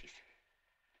is he, missus?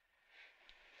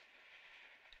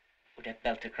 Would that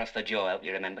belt across the jaw help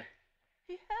you remember?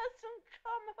 He hasn't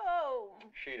come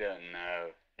home. She don't know.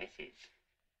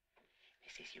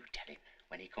 Missus, you tell him.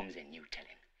 When he comes in, you tell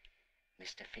him.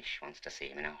 Mr. Fish wants to see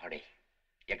him in a hurry.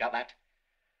 You got that?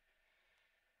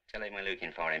 Tell him we're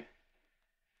looking for him.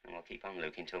 And we'll keep on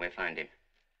looking till we find him.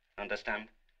 Understand?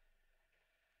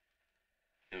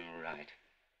 All right.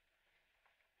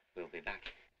 We'll be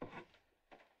back.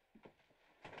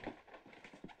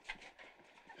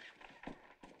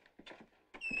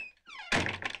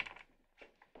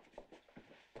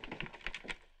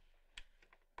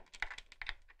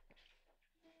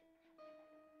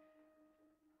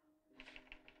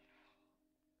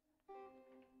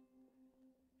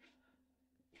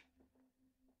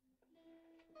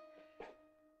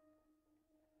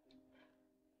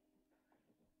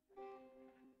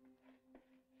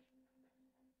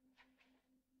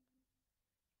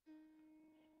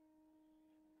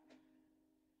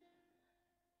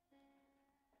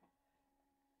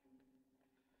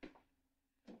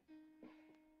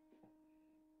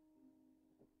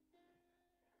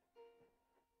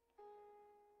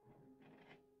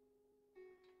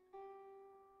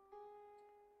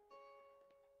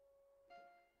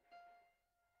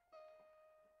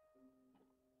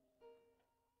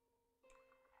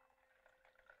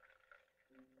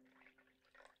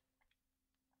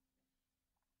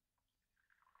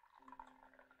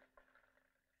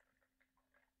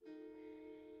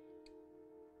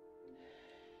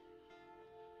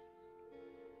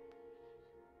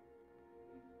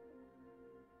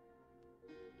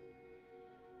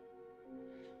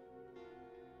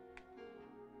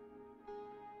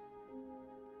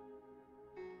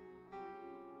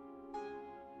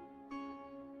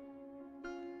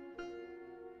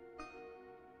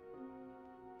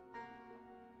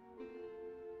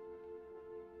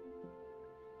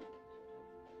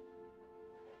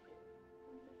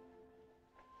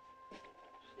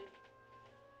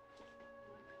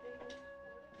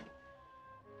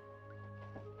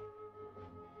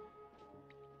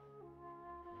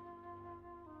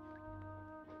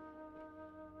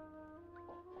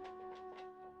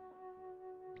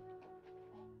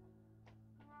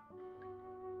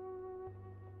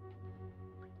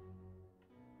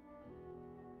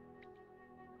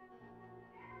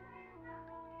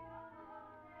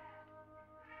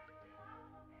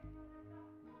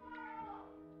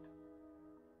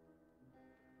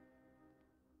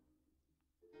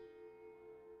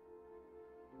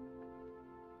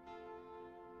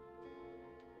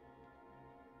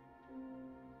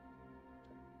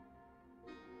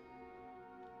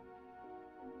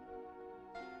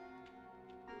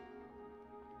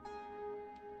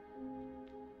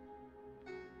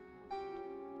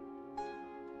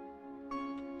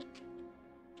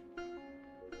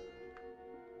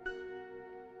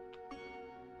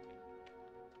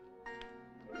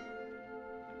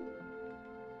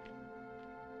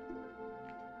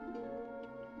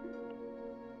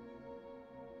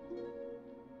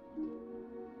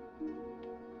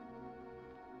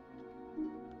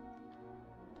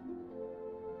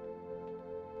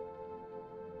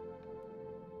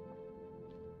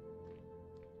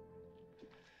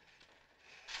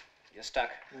 You're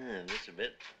stuck. Yeah, just a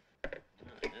bit.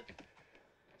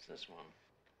 What's this one?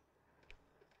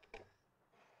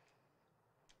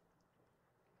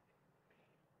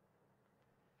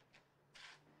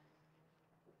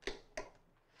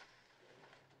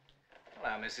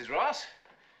 Hello, Mrs. Ross.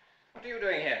 What are you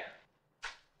doing here?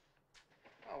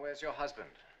 Oh, where's your husband?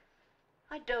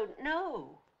 I don't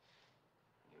know.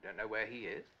 You don't know where he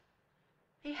is?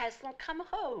 He hasn't come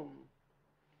home.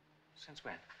 Since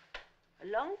when? A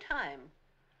long time.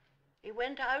 He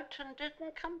went out and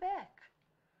didn't come back.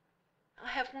 I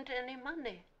haven't any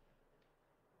money.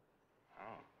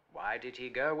 Oh, why did he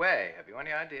go away? Have you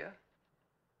any idea?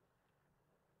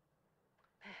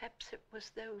 Perhaps it was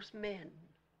those men.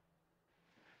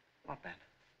 What men?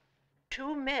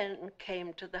 2 men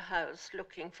came to the house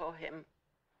looking for him.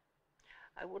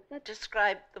 I wouldn't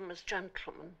describe them as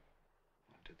gentlemen.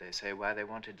 Did they say why they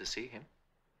wanted to see him?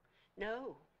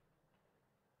 No.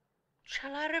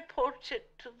 Shall I report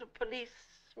it to the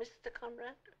police, Mr.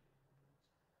 Conrad?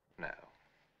 No.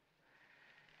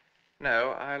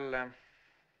 No,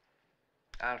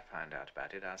 I'll find out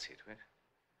about it. I'll see to it.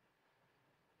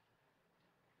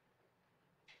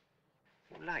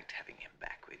 You liked having him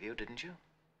back with you, didn't you?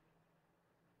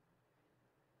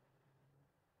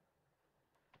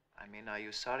 I mean, are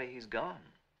you sorry he's gone?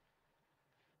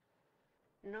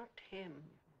 Not him.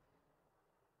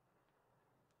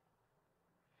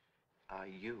 Are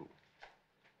you?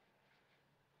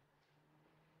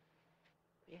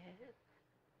 Yes.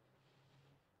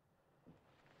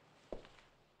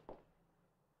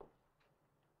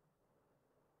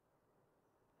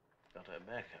 Got her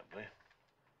back, have we?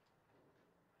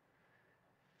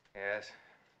 Yes.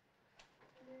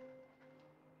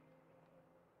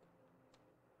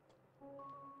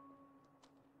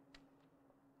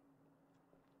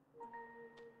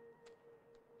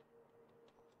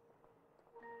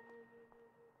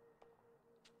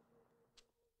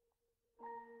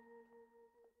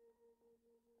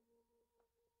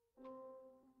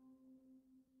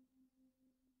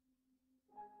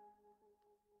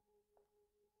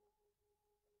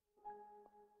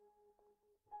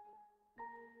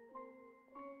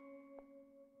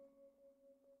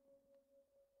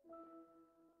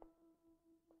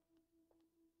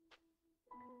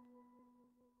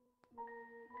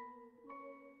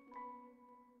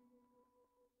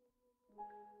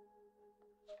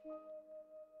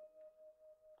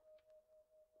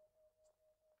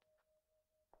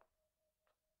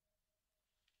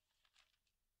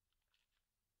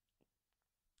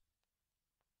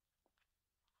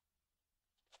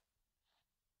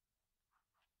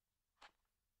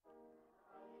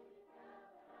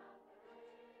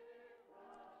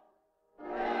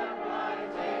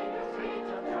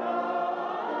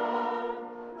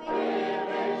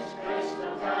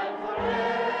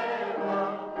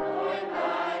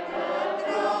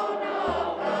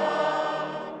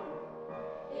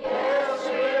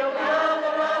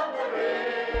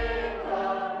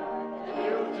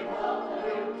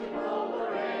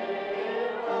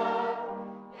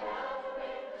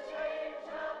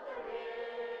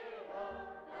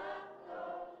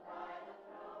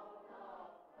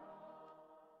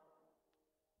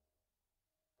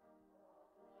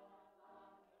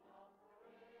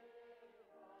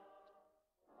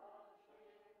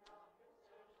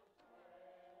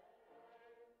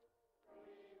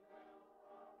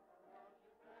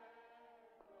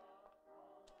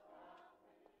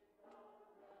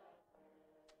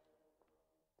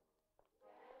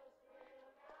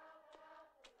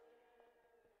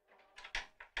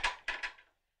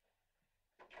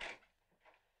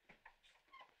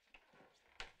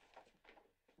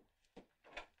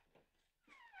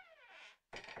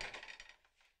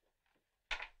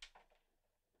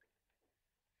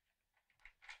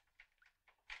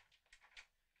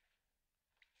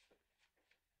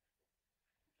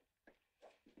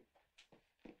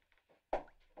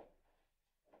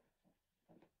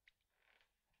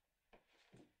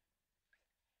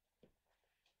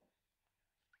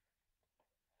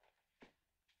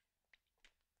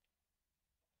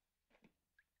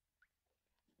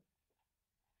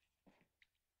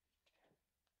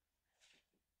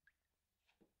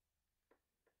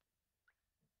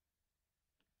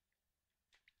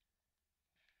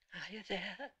 Are you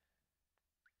there?